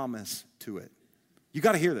a promise to it. You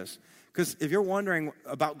got to hear this. Because if you're wondering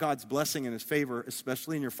about God's blessing and his favor,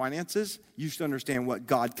 especially in your finances, you should understand what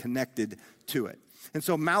God connected to it. And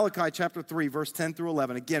so Malachi chapter 3, verse 10 through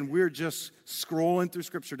 11. Again, we're just scrolling through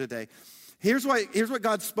scripture today. Here's what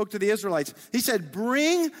God spoke to the Israelites. He said,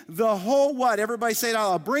 bring the whole what? Everybody say it out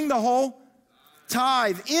loud. Bring the whole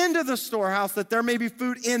tithe into the storehouse that there may be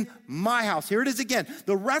food in my house. Here it is again.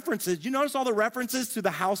 The references. You notice all the references to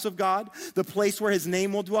the house of God, the place where his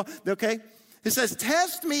name will dwell. Okay? It says,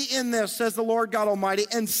 test me in this, says the Lord God Almighty,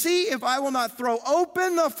 and see if I will not throw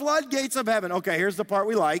open the floodgates of heaven. Okay, here's the part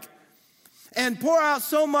we like. And pour out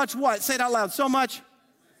so much what? Say it out loud. So much.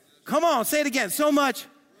 Come on, say it again. So much.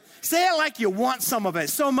 Say it like you want some of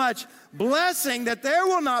it. So much blessing that there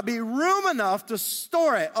will not be room enough to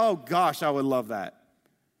store it. Oh gosh, I would love that.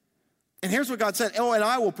 And here's what God said. Oh, and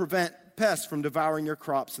I will prevent pests from devouring your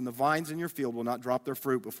crops, and the vines in your field will not drop their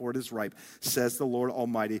fruit before it is ripe, says the Lord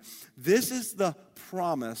Almighty. This is the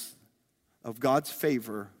promise of God's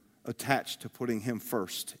favor attached to putting him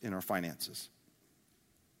first in our finances.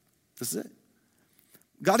 This is it.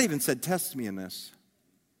 God even said, test me in this.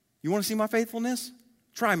 You want to see my faithfulness?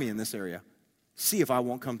 Try me in this area. See if I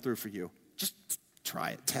won't come through for you. Just try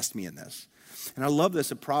it. Test me in this. And I love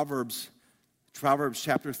this in Proverbs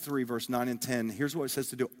chapter 3, verse 9 and 10. Here's what it says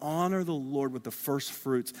to do. Honor the Lord with the first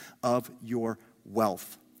fruits of your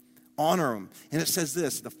wealth. Honor him. And it says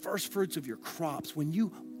this, the first fruits of your crops. When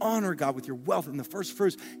you honor God with your wealth and the first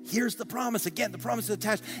fruits, here's the promise. Again, the promise is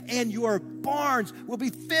attached. And your barns will be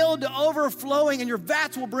filled to overflowing, and your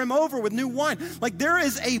vats will brim over with new wine. Like, there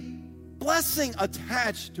is a blessing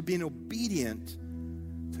attached to being obedient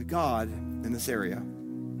to God in this area.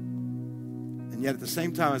 And yet at the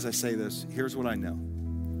same time as I say this, here's what I know.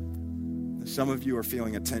 Some of you are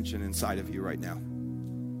feeling a tension inside of you right now.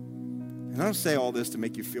 And I don't say all this to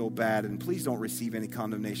make you feel bad, and please don't receive any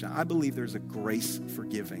condemnation. I believe there's a grace for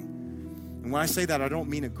giving. And when I say that, I don't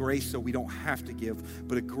mean a grace so we don't have to give,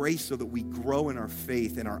 but a grace so that we grow in our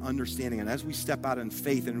faith and our understanding. And as we step out in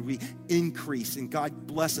faith and we increase and God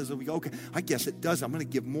blesses and we go, okay, I guess it does. I'm going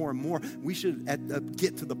to give more and more. We should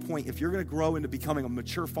get to the point, if you're going to grow into becoming a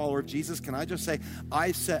mature follower of Jesus, can I just say,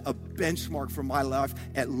 I set a benchmark for my life,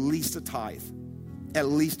 at least a tithe. At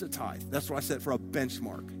least a tithe. That's what I set for a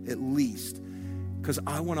benchmark, at least. Because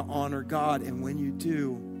I want to honor God, and when you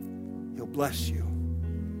do, he'll bless you.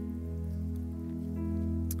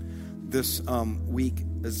 This week,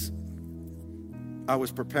 as I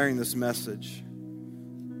was preparing this message,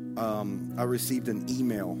 I received an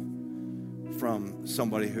email from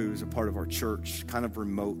somebody who's a part of our church, kind of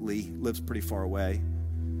remotely, lives pretty far away.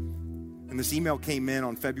 And this email came in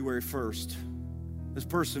on February 1st. This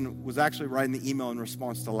person was actually writing the email in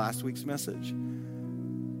response to last week's message.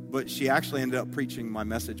 But she actually ended up preaching my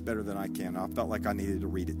message better than I can. I felt like I needed to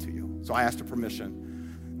read it to you. So I asked her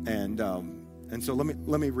permission. And so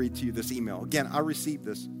let me read to you this email. Again, I received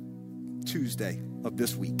this Tuesday of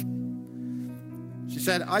this week. She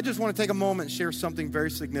said, I just want to take a moment and share something very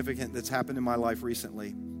significant that's happened in my life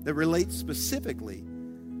recently that relates specifically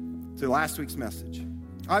to last week's message.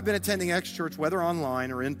 I've been attending X Church, whether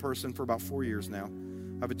online or in person, for about 4 years now.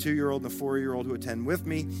 I have a 2-year-old and a 4-year-old who attend with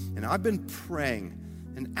me, and I've been praying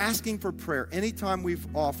and asking for prayer anytime we've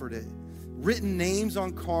offered it. Written names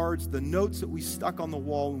on cards, the notes that we stuck on the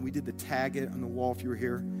wall when we did the tag it on the wall, if you were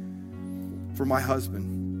here, for my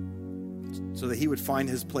husband, so that he would find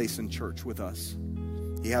his place in church with us.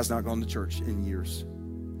 He has not gone to church in years.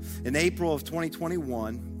 In April of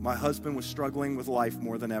 2021, my husband was struggling with life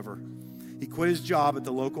more than ever. He quit his job at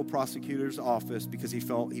the local prosecutor's office because he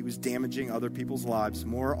felt he was damaging other people's lives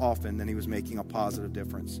more often than he was making a positive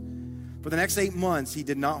difference. For the next 8 months, he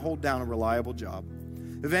did not hold down a reliable job.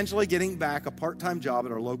 Eventually getting back a part-time job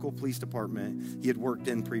at our local police department he had worked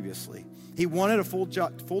in previously. He wanted a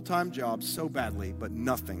full-time job so badly, but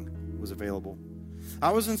nothing was available.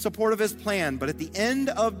 I was in support of his plan, but at the end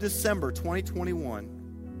of December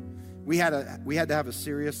 2021, we had to have a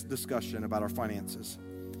serious discussion about our finances.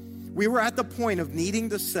 We were at the point of needing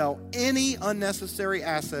to sell any unnecessary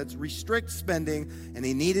assets, restrict spending, and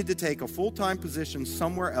he needed to take a full-time position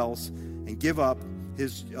somewhere else and give up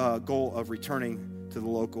his goal of returning to the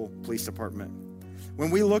local police department. When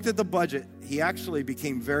we looked at the budget, he actually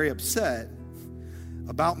became very upset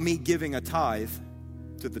about me giving a tithe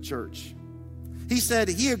to the church. He said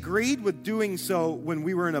he agreed with doing so when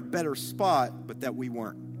we were in a better spot, but that we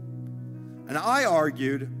weren't. And I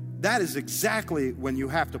argued that is exactly when you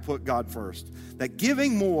have to put God first. That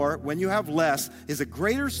giving more when you have less is a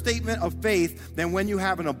greater statement of faith than when you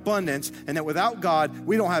have an abundance, and that without God,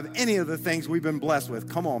 we don't have any of the things we've been blessed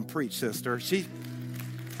with. Come on, preach, sister.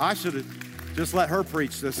 I should have just let her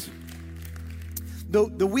preach this.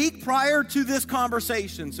 The week prior to this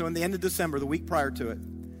conversation, so in the end of December, the week prior to it,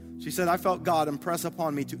 she said, I felt God impress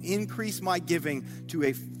upon me to increase my giving to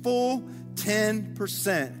a full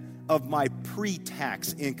 10% of my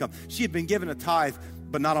pre-tax income. She had been given a tithe,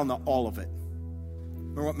 but not on all of it.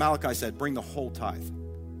 Remember what Malachi said, bring the whole tithe.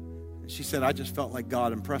 And she said, I just felt like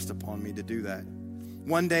God impressed upon me to do that.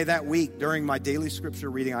 One day that week, during my daily scripture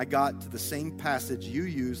reading, I got to the same passage you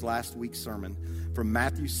used last week's sermon from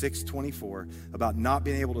Matthew 6:24 about not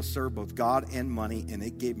being able to serve both God and money, and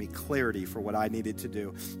it gave me clarity for what I needed to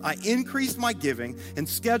do. I increased my giving and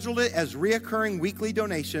scheduled it as reoccurring weekly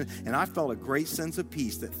donation, and I felt a great sense of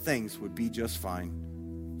peace that things would be just fine.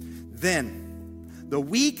 Then, the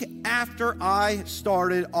week after I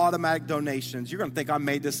started automatic donations, you're going to think I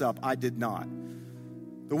made this up. I did not.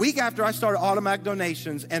 The week after I started automatic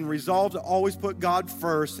donations and resolved to always put God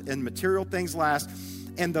first and material things last,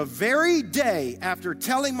 and the very day after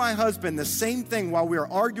telling my husband the same thing while we were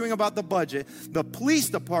arguing about the budget, the police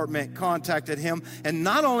department contacted him and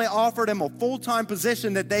not only offered him a full-time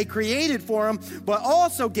position that they created for him, but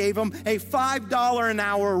also gave him a $5 an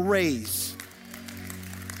hour raise.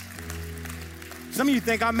 Some of you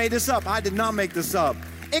think I made this up. I did not make this up.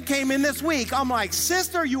 It came in this week. I'm like,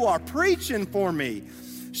 sister, you are preaching for me.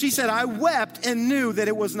 She said, I wept and knew that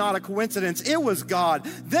it was not a coincidence. It was God.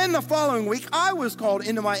 Then the following week, I was called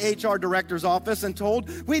into my HR director's office and told,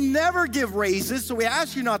 we never give raises, so we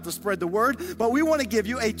ask you not to spread the word, but we want to give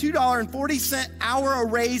you a $2.40 hour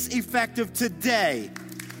raise effective today.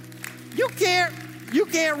 You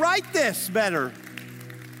can't write this better.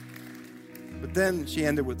 But then she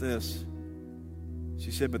ended with this.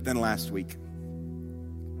 She said, but then last week,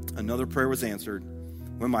 another prayer was answered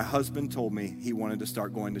when my husband told me he wanted to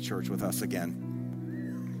start going to church with us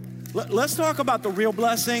again. Let's talk about the real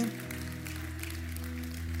blessing.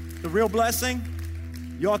 The real blessing.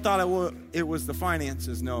 Y'all thought it was the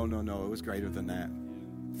finances. No, it was greater than that.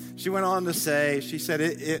 She went on to say, she said,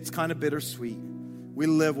 it's kind of bittersweet. We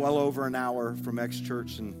live well over an hour from X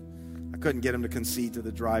Church, and I couldn't get him to concede to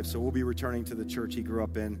the drive, so we'll be returning to the church he grew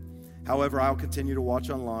up in. However, I'll continue to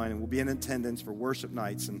watch online, and we'll be in attendance for worship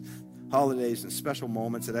nights and holidays and special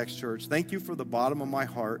moments at X Church. Thank you for the bottom of my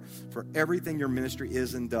heart for everything your ministry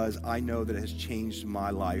is and does. I know that it has changed my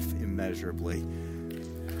life immeasurably.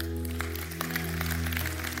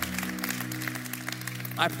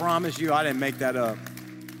 I promise you, I didn't make that up.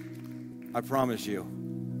 I promise you.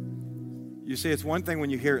 You see, it's one thing when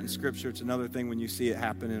you hear it in Scripture. It's another thing when you see it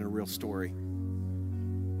happen in a real story.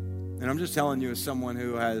 And I'm just telling you, as someone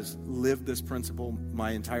who has lived this principle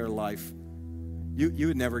my entire life, you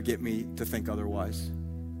would never get me to think otherwise.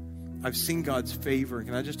 I've seen God's favor.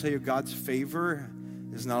 Can I just tell you, God's favor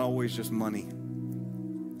is not always just money.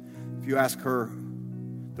 If you ask her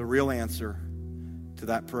the real answer to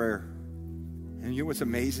that prayer, and you know what's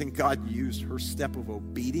amazing? God used her step of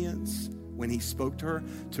obedience when he spoke to her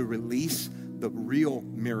to release the real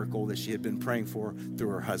miracle that she had been praying for through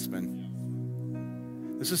her husband.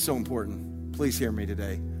 This is so important. Please hear me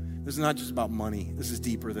today. This is not just about money. This is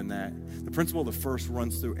deeper than that. The principle of the first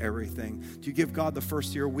runs through everything. Do you give God the first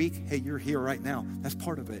of your week? Hey, you're here right now. That's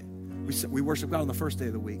part of it. We worship God on the first day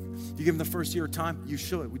of the week. Do you give him the first of your time? You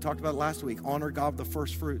should. We talked about it last week. Honor God with the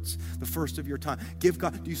first fruits, the first of your time. Give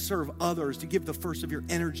God. Do you serve others? Do you give the first of your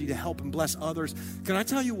energy to help and bless others? Can I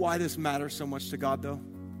tell you why this matters so much to God, though?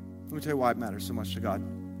 Let me tell you why it matters so much to God.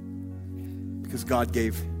 Because God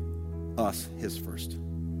gave us his first.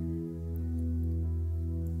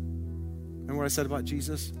 Remember what I said about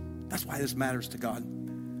Jesus? That's why this matters to God.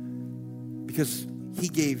 Because he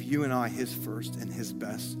gave you and I his first and his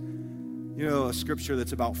best. You know, a scripture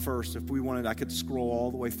that's about first, if we wanted, I could scroll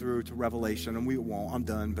all the way through to Revelation, and we won't, I'm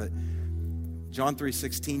done. But John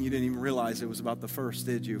 3:16, you didn't even realize it was about the first,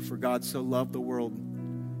 did you? For God so loved the world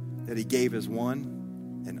that he gave his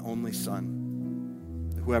one and only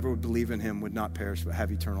Son. Whoever would believe in him would not perish but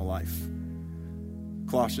have eternal life.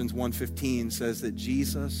 Colossians 1:15 says that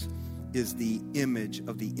Jesus is the image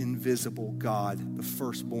of the invisible God, the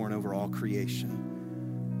firstborn over all creation.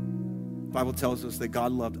 The Bible tells us that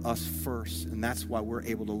God loved us first, and that's why we're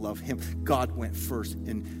able to love him. God went first,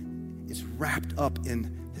 and it's wrapped up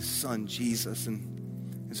in his Son, Jesus. And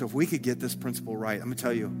And so if we could get this principle right, I'm gonna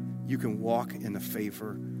tell you, you can walk in the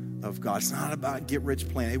favor of God. It's not about a get-rich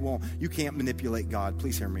plan. You can't manipulate God.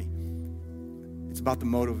 Please hear me. It's about the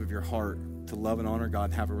motive of your heart to love and honor God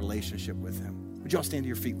and have a relationship with him. Would you all stand to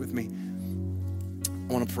your feet with me?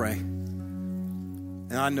 I want to pray.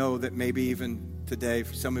 And I know that maybe even today,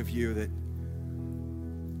 for some of you, that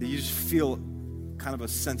you just feel kind of a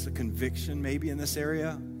sense of conviction maybe in this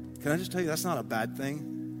area. Can I just tell you, that's not a bad thing.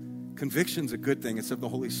 Conviction's a good thing. It's of the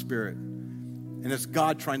Holy Spirit. And it's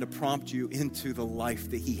God trying to prompt you into the life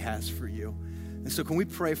that he has for you. And so can we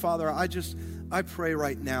pray, Father? I pray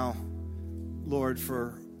right now, Lord,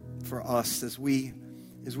 for us as we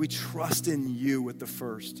trust in you with the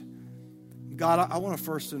first. God, I want to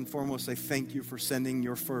first and foremost say thank you for sending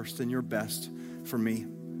your first and your best for me.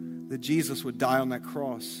 That Jesus would die on that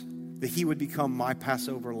cross, that he would become my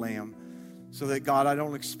Passover lamb, so that, God, I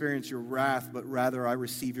don't experience your wrath, but rather I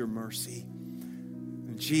receive your mercy.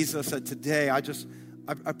 And Jesus said today, I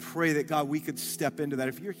pray that, God, we could step into that.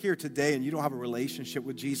 If you're here today and you don't have a relationship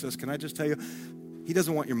with Jesus, can I just tell you, he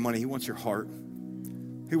doesn't want your money, he wants your heart.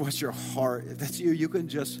 He wants your heart. If that's you, you can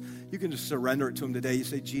just surrender it to him today. You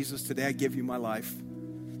say, Jesus, today I give you my life.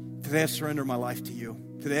 Today I surrender my life to you.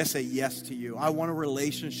 Today I say yes to you. I want a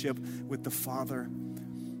relationship with the Father.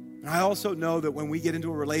 And I also know that when we get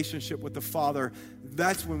into a relationship with the Father,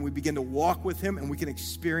 that's when we begin to walk with him and we can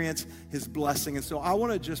experience his blessing. And so I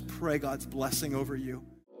want to just pray God's blessing over you.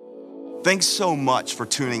 Thanks so much for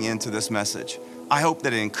tuning into this message. I hope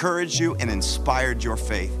that it encouraged you and inspired your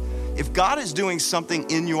faith. If God is doing something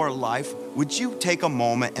in your life, would you take a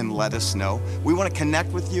moment and let us know? We want to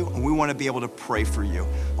connect with you and we want to be able to pray for you.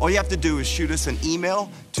 All you have to do is shoot us an email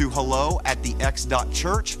to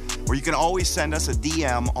hello@thex.church, or you can always send us a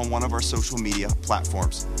DM on one of our social media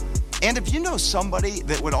platforms. And if you know somebody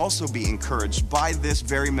that would also be encouraged by this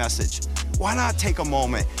very message, why not take a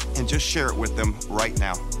moment and just share it with them right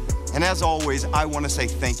now? And as always, I want to say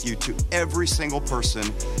thank you to every single person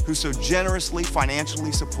who so generously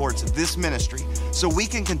financially supports this ministry so we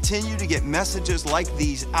can continue to get messages like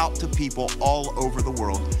these out to people all over the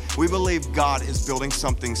world. We believe God is building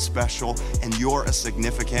something special and you're a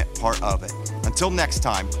significant part of it. Until next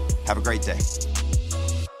time, have a great day.